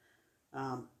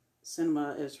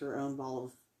 Sinema is her own ball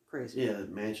of crazy. Yeah,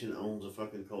 Manchin owns a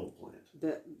fucking coal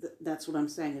plant. That's what I'm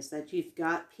saying, is that you've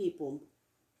got people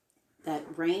that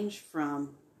range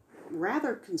from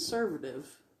rather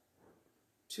conservative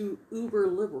to uber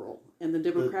liberal in the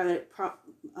Democratic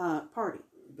Party.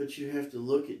 But you have to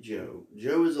look at Joe.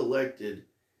 Joe is elected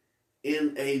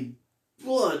in a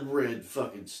blood red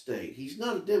fucking state. He's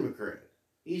not a Democrat.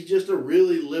 He's just a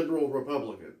really liberal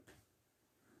Republican.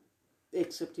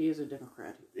 Except he is a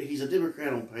Democrat. He's a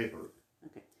Democrat on paper.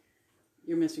 Okay.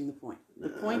 You're missing the point. The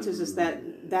point is that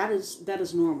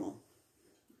is normal.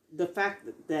 The fact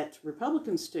that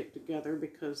Republicans stick together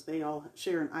because they all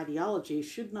share an ideology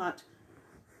should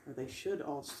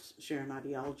all share an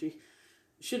ideology,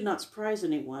 should not surprise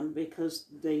anyone because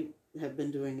they have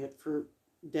been doing it for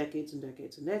decades and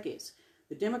decades and decades.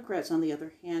 The Democrats, on the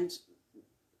other hand,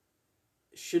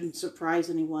 shouldn't surprise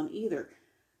anyone either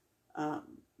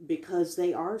because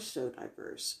they are so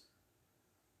diverse.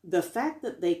 The fact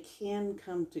that they can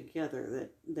come together,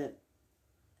 that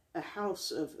a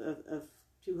house of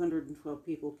 212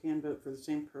 people can vote for the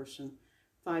same person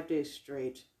 5 days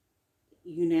straight,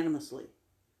 unanimously,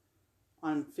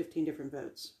 on 15 different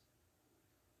votes,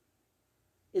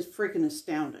 is freaking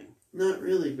astounding. Not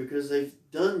really, because they've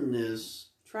done this.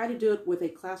 Try to do it with a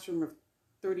classroom of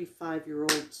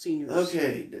 35-year-old seniors.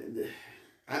 Okay.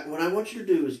 What I want you to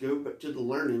do is go back to the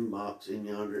learning box in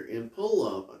yonder and pull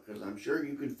up, because I'm sure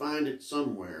you can find it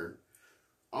somewhere,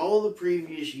 all the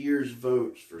previous year's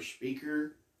votes for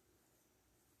speaker,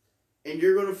 and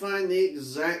you're going to find the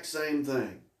exact same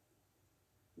thing.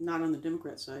 Not on the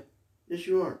Democrat side. Yes,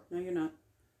 you are. No, you're not.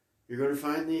 You're going to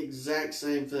find the exact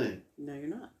same thing. No, you're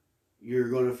not. You're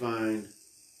going to find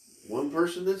one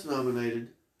person that's nominated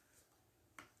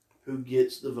who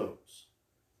gets the votes.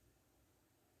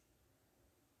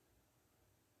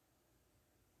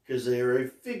 Because they are a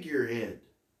figurehead.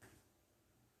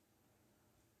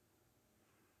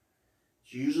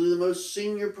 It's usually the most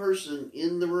senior person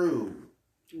in the room.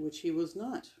 Which he was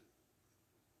not.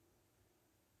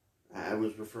 I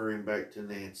was referring back to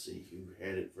Nancy, who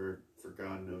had it for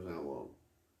God knows how long.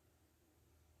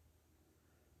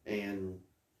 And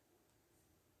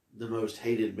the most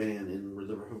hated man in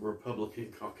the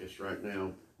Republican caucus right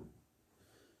now,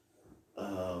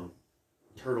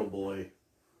 Turtle Boy.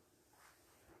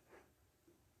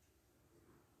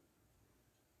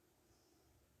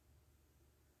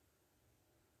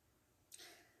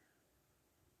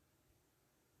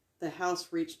 The House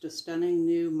reached a stunning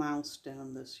new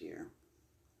milestone this year.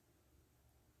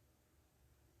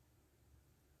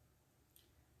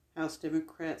 House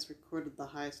Democrats recorded the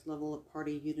highest level of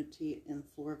party unity in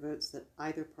floor votes that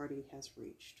either party has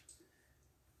reached.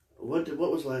 What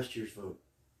was last year's vote?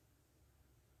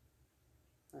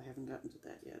 I haven't gotten to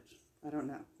that yet. I don't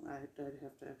know. I'd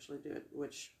have to actually do it,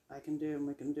 which I can do, and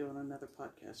we can do on another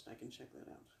podcast. I can check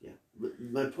that out. Yeah. But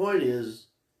my point is,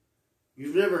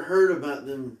 you've never heard about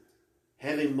them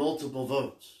having multiple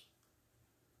votes.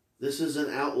 This is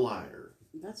an outlier.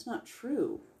 That's not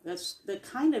true. That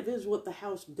kind of is what the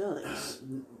House does.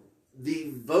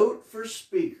 The vote for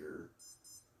Speaker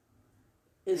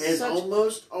has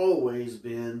almost always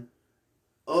been,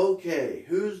 okay,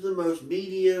 who's the most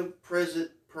media present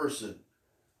person?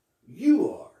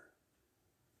 You are.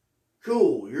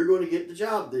 Cool, you're going to get the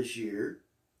job this year.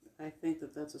 I think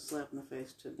that's a slap in the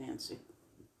face to Nancy.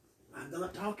 I'm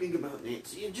not talking about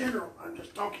Nancy in general. I'm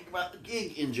just talking about the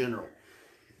gig in general.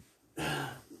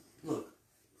 Look.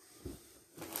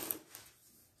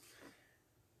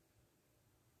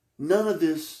 None of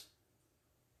this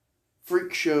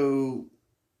freak show,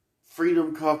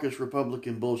 Freedom Caucus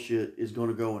Republican bullshit is going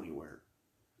to go anywhere.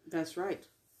 That's right.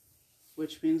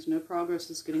 Which means no progress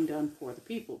is getting done for the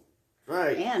people.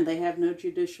 Right. And they have no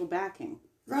judicial backing.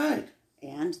 Right.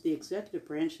 And the executive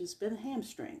branch has been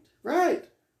hamstringed. Right.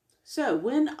 So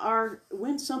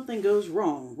when something goes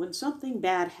wrong, when something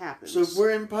bad happens... So if we're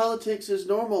in politics as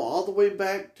normal all the way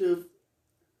back to,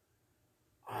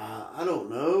 I don't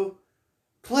know,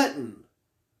 Clinton.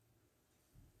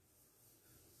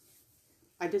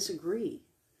 I disagree.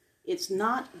 It's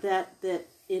not that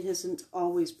it hasn't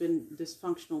always been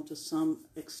dysfunctional to some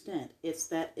extent. It's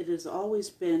that it has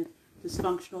always been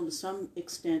dysfunctional to some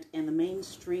extent, and the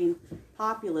mainstream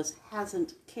populace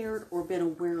hasn't cared or been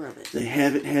aware of it. They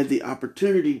haven't had the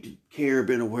opportunity to care or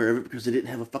been aware of it because they didn't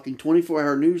have a fucking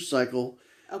 24-hour news cycle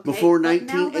before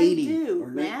 1980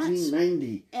 or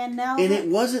 1990. And it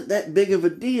wasn't that big of a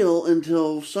deal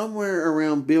until somewhere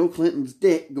around Bill Clinton's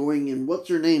dick going in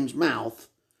what's-her-name's mouth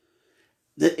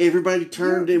that everybody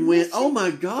turned and went, "Oh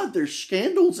my God, there's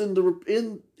scandals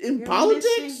in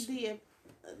politics." You're missing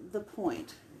the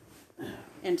point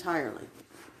entirely.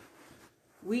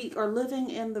 We are living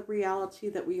in the reality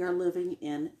that we are living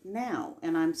in now.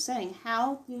 And I'm saying,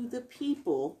 how do the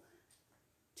people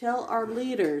tell our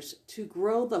leaders to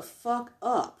grow the fuck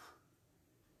up,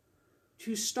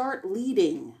 to start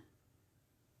leading,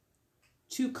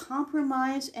 to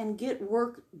compromise and get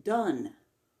work done,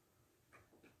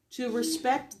 to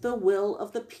respect the will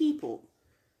of the people?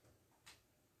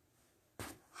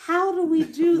 How do we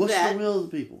do What's that? the will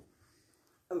of the people?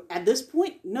 At this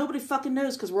point, nobody fucking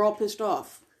knows because we're all pissed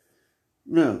off.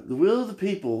 No, the will of the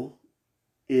people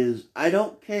is, I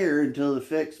don't care until it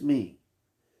affects me.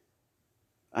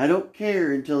 I don't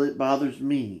care until it bothers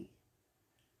me.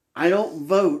 I don't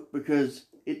vote because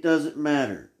it doesn't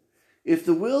matter. If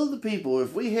the will of the people,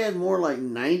 if we had more like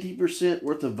 90%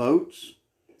 worth of votes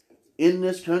in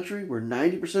this country, where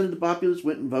 90% of the populace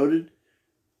went and voted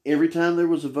every time there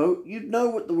was a vote, you'd know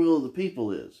what the will of the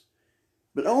people is.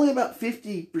 But only about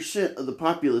 50% of the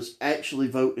populace actually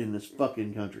vote in this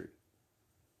fucking country.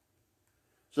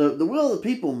 So the will of the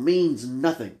people means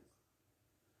nothing.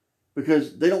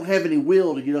 Because they don't have any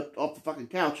will to get up off the fucking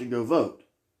couch and go vote.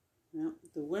 Yep,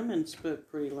 the women spoke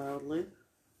pretty loudly.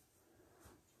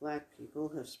 Black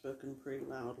people have spoken pretty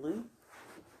loudly.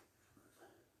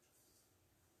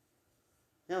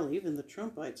 Hell, even the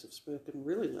Trumpites have spoken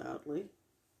really loudly.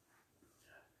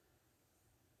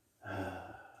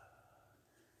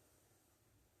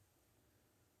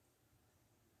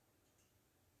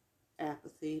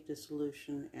 Apathy,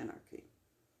 dissolution, anarchy.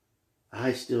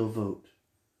 I still vote.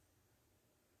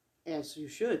 As you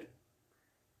should.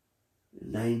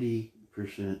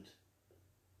 90%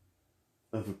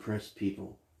 of oppressed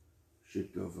people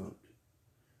should go vote.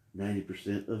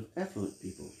 90% of affluent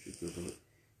people should go vote.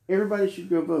 Everybody should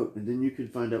go vote, and then you can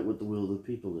find out what the will of the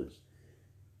people is.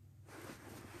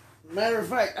 Matter of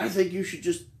fact, I think you should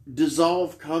just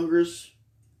dissolve Congress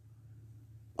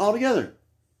altogether.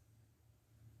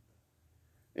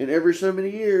 And every so many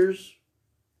years,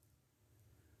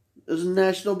 as a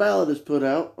national ballot is put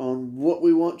out on what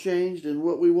we want changed and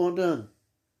what we want done.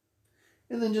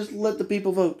 And then just let the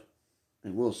people vote.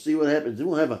 And we'll see what happens. Then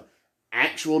we'll have an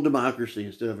actual democracy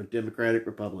instead of a democratic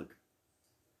republic.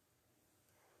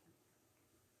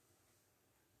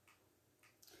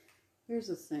 Here's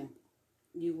the thing.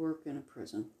 You work in a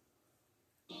prison.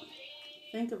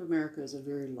 Think of America as a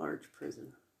very large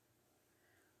prison.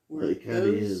 Where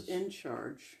those in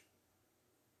charge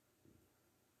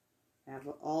have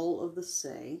all of the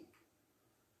say.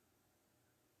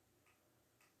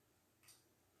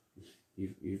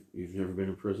 You've never been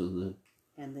in prison then?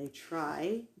 And they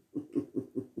try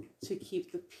to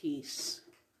keep the peace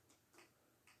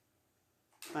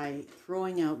by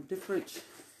throwing out different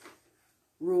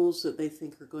rules that they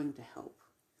think are going to help,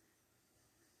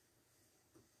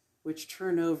 which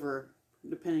turn over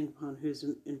depending upon who's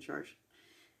in charge.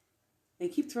 They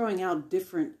keep throwing out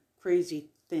different crazy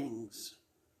things.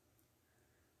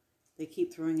 They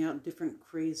keep throwing out different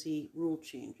crazy rule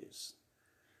changes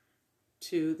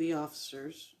to the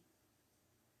officers,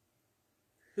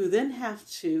 who then have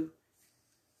to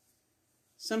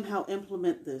somehow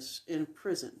implement this in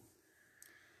prison.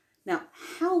 Now,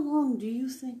 how long do you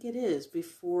think it is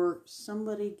before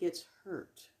somebody gets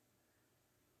hurt?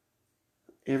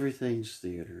 Everything's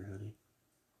theater, honey.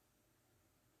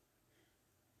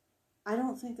 I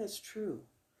don't think that's true.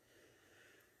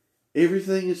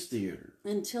 Everything is theater.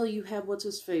 Until you have, what's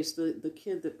his face, the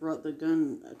kid that brought the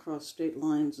gun across state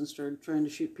lines and started trying to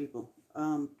shoot people.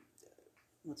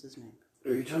 What's his name?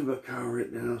 Are you talking about Kyle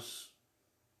Rittenhouse?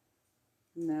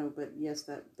 No, but yes,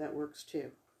 that works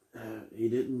too. He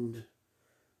didn't.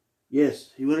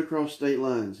 Yes, he went across state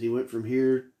lines. He went from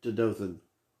here to Dothan.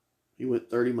 He went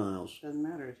 30 miles. Doesn't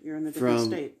matter. You're in a different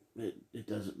state. It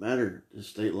doesn't matter. The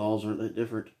state laws aren't that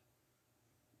different.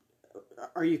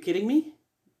 Are you kidding me?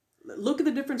 Look at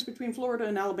the difference between Florida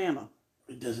and Alabama.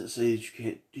 It doesn't say that you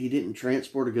can't. He didn't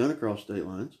transport a gun across state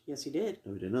lines. Yes, he did.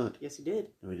 No, he did not. Yes, he did.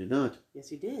 No, he did not. Yes,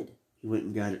 he did. He went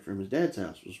and got it from his dad's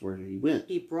house, was where he went.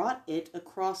 He brought it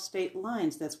across state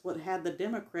lines. That's what had the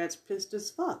Democrats pissed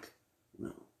as fuck.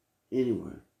 No.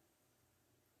 Anyway.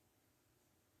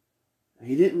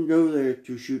 He didn't go there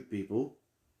to shoot people.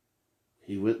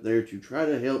 He went there to try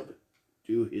to help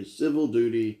do his civil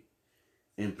duty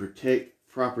and protect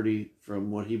property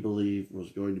from what he believed was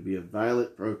going to be a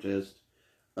violent protest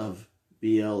of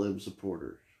BLM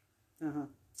supporters. Uh-huh.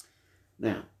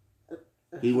 Now,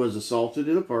 he was assaulted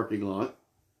in a parking lot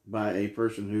by a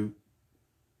person who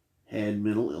had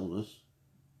mental illness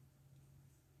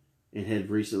and had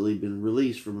recently been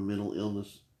released from a mental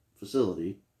illness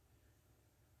facility,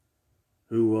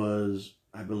 who was,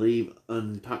 I believe,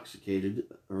 intoxicated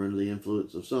or under the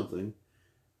influence of something,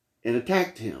 and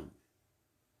attacked him.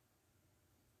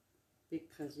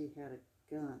 Because he had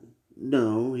a gun.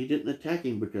 No, he didn't attack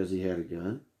him because he had a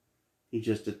gun. He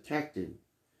just attacked him.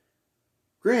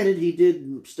 Granted, he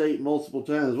did state multiple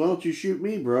times, "Why don't you shoot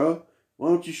me, bro? Why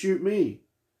don't you shoot me?"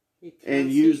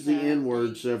 And used the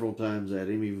N-word several times at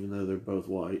him, even though they're both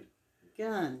white.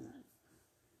 Gun.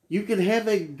 You can have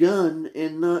a gun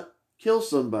and not kill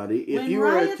somebody if you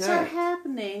are attacked. When riots are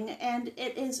happening and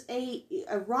it is a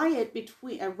riot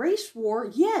between a race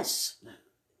war, yes.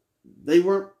 They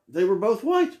were both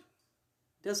white.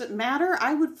 Does it matter?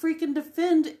 I would freaking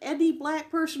defend any black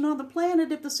person on the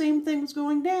planet if the same thing was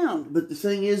going down. But the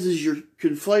thing is you're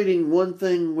conflating one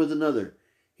thing with another.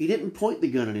 He didn't point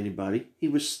the gun at anybody. He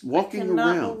was walking around.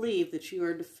 I cannot believe that you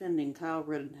are defending Kyle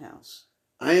Rittenhouse.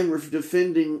 I am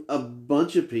defending a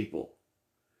bunch of people.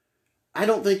 I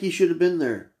don't think he should have been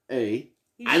there, A.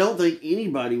 I don't think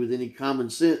anybody with any common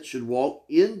sense should walk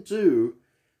into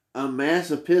a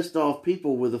mass of pissed off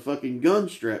people with a fucking gun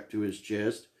strapped to his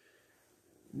chest.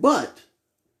 But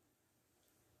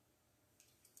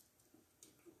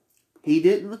he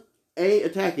didn't, A,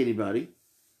 attack anybody.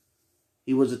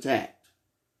 He was attacked.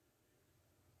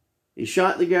 He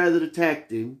shot the guy that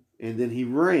attacked him, and then he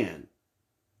ran.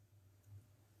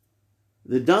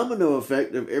 The domino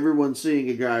effect of everyone seeing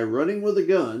a guy running with a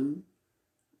gun,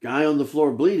 guy on the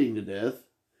floor bleeding to death,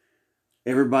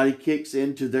 everybody kicks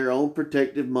into their own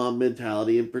protective mob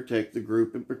mentality and protect the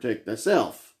group and protect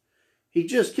thyself. He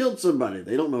just killed somebody.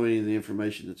 They don't know any of the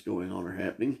information that's going on or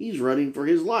happening. He's running for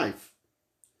his life.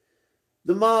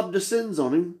 The mob descends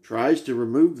on him, tries to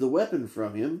remove the weapon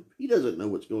from him. He doesn't know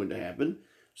what's going to happen.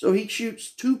 So he shoots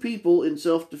 2 people in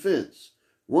self-defense.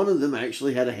 One of them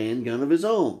actually had a handgun of his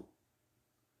own.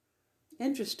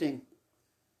 Interesting.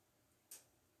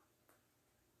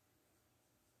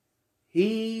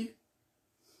 He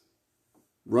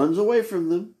runs away from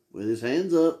them with his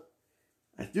hands up.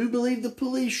 I do believe the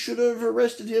police should have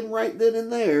arrested him right then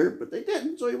and there, but they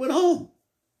didn't, so he went home.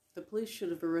 The police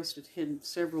should have arrested him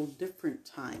several different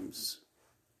times.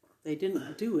 They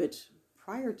didn't do it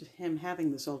prior to him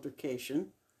having this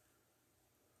altercation.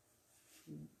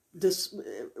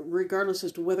 Regardless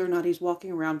as to whether or not he's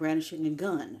walking around brandishing a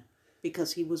gun,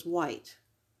 because he was white.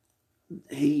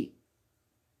 He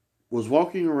was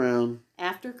walking around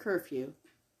after curfew,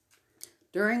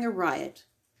 during a riot,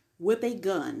 with a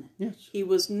gun. Yes. He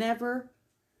was never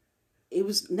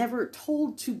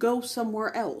told to go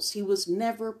somewhere else. He was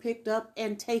never picked up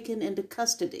and taken into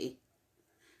custody.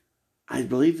 I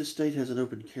believe the state has an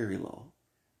open carry law.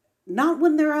 Not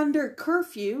when they're under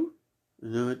curfew.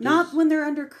 No, it Not does. when they're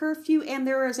under curfew and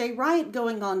there is a riot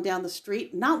going on down the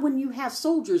street. Not when you have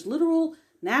soldiers, literal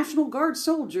National Guard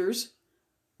soldiers,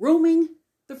 roaming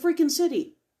the freaking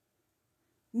city.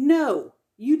 No,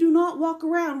 you do not walk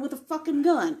around with a fucking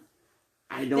gun.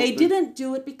 They didn't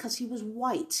do it because he was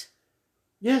white.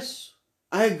 Yes,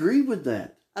 I agree with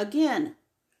that. Again,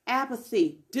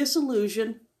 apathy,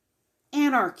 disillusion,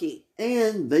 anarchy.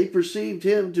 And they perceived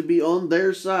him to be on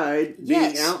their side,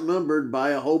 being outnumbered by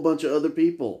a whole bunch of other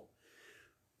people.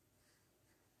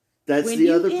 That's When the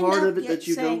you other end part up of it that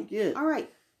you saying, don't get. All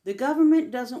right, the government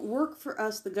doesn't work for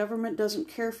us. The government doesn't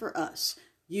care for us.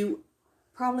 You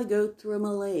probably go through a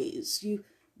malaise. You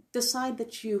decide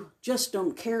that you just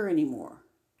don't care anymore.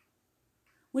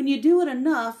 When you do it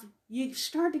enough, you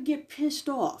start to get pissed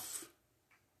off.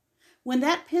 When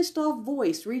that pissed off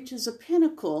voice reaches a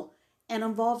pinnacle and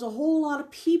involves a whole lot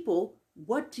of people,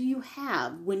 what do you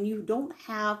have when you don't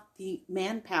have the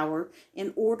manpower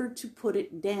in order to put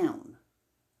it down?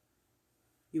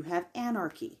 You have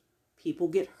anarchy. People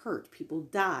get hurt. People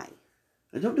die.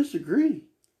 I don't disagree.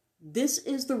 This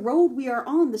is the road we are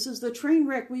on. This is the train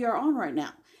wreck we are on right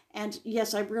now. And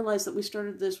yes, I realize that we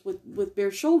started this with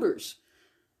bare shoulders.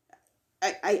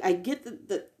 I get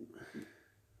that,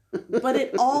 but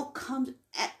it all comes,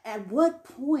 at what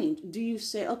point do you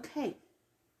say, okay,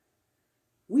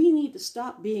 we need to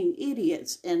stop being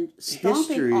idiots and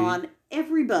stomping on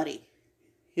everybody?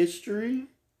 History,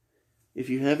 if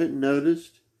you haven't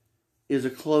noticed, is a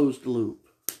closed loop.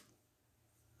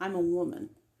 I'm a woman.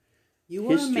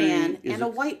 You are a man and a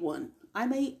white one.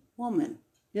 I'm a woman.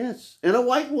 Yes, and a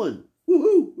white one.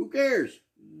 Woohoo! Who cares?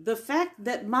 The fact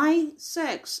that my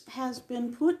sex has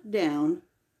been put down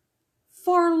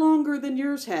far longer than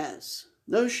yours has.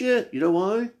 No shit. You know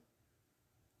why?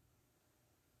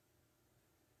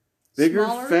 Bigger,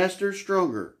 Smaller? faster,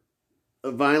 stronger.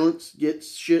 Violence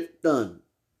gets shit done.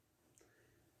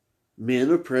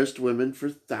 Men oppressed women for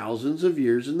thousands of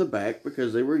years in the back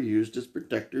because they were used as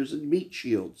protectors and meat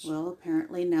shields. Well,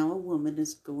 apparently now a woman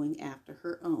is going after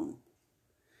her own.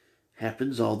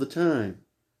 Happens all the time.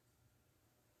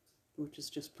 Which is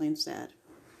just plain sad.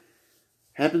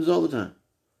 Happens all the time.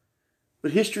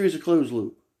 But history is a closed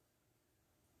loop.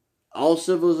 All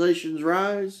civilizations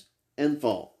rise and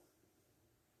fall.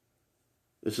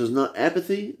 This is not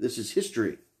apathy. This is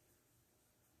history.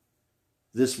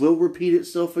 This will repeat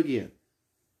itself again.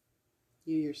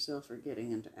 You yourself are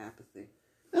getting into apathy.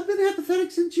 I've been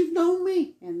apathetic since you've known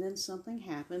me. And then something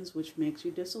happens which makes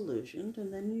you disillusioned,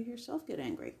 and then you yourself get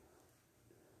angry.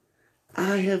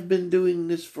 I have been doing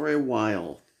this for a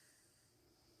while.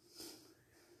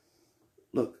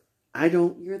 Look, I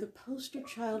don't... You're the poster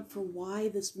child for why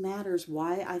this matters,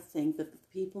 why I think that the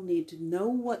people need to know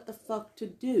what the fuck to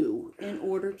do in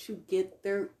order to get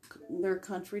their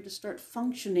country to start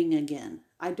functioning again.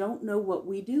 I don't know what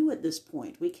we do at this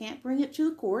point. We can't bring it to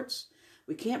the courts.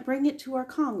 We can't bring it to our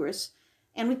Congress.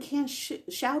 And we can't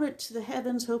shout it to the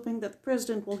heavens hoping that the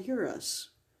president will hear us.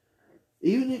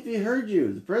 Even if he heard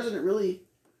you, the president really...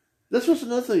 That's what's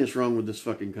another thing that's wrong with this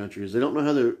fucking country, is they don't know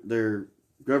how their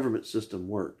government system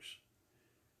works.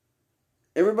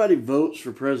 Everybody votes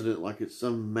for president like it's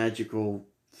some magical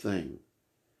thing.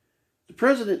 The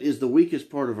president is the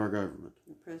weakest part of our government.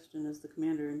 The president is the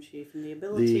commander-in-chief, and the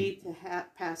ability to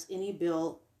pass any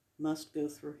bill must go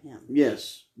through him.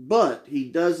 Yes, but he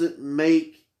doesn't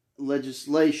make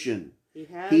legislation.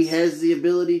 He has the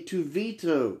ability to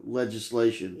veto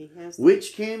legislation,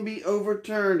 which can be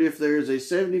overturned if there is a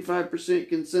 75%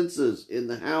 consensus in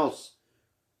the House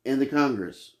and the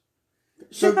Congress.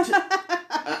 So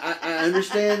I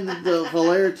understand the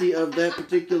hilarity of that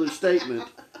particular statement,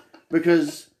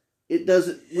 because we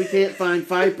can't find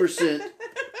 5%.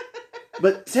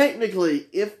 But technically,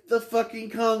 if the fucking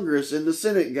Congress and the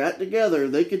Senate got together,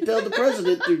 they could tell the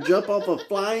president to jump off a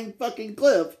flying fucking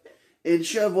cliff and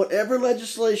shove whatever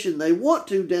legislation they want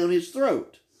to down his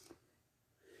throat.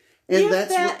 And if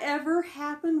that ever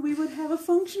happened, we would have a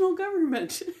functional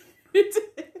government.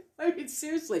 I mean,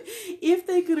 seriously. If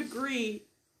they could agree,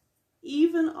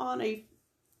 even on a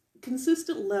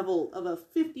consistent level of a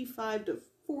 55 to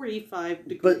 45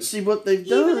 degrees. But see, what they've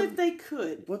done... Even if they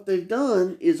could. What they've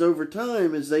done is, over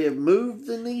time, is they have moved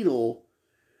the needle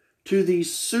to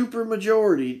these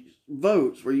supermajority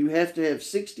votes where you have to have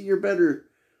 60 or better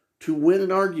to win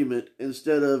an argument,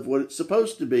 instead of what it's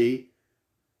supposed to be,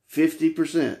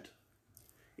 50%.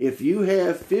 If you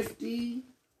have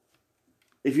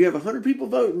 100 people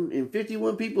voting and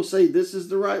 51 people say this is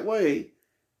the right way,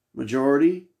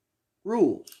 majority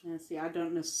rules. Yeah, see, I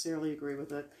don't necessarily agree with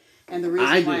that. And the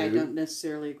reason why I don't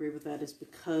necessarily agree with that is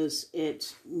because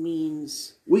it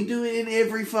means... We do it in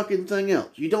every fucking thing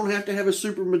else. You don't have to have a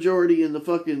supermajority in the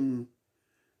fucking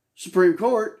Supreme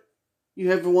Court. You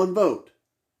have one vote.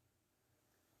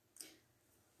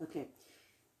 Okay.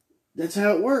 That's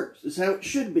how it works. It's how it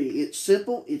should be. It's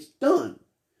simple. It's done.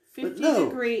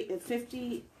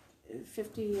 50%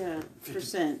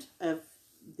 of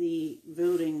the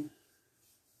voting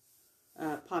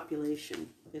population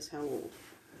is how old?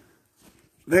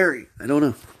 Very. I don't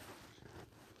know.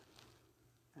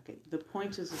 Okay. The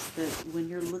point is that when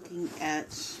you're looking at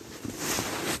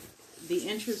the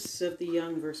interests of the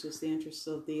young versus the interests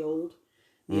of the old,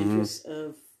 the interests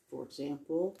of, for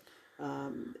example...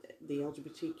 the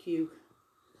LGBTQ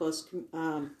plus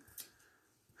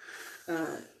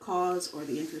cause, or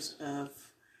the interest of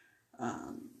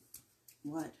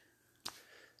what?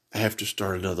 I have to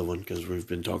start another one because we've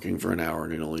been talking for an hour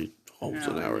and it only holds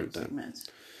an hour at a time.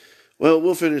 Well,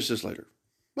 we'll finish this later.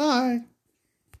 Bye.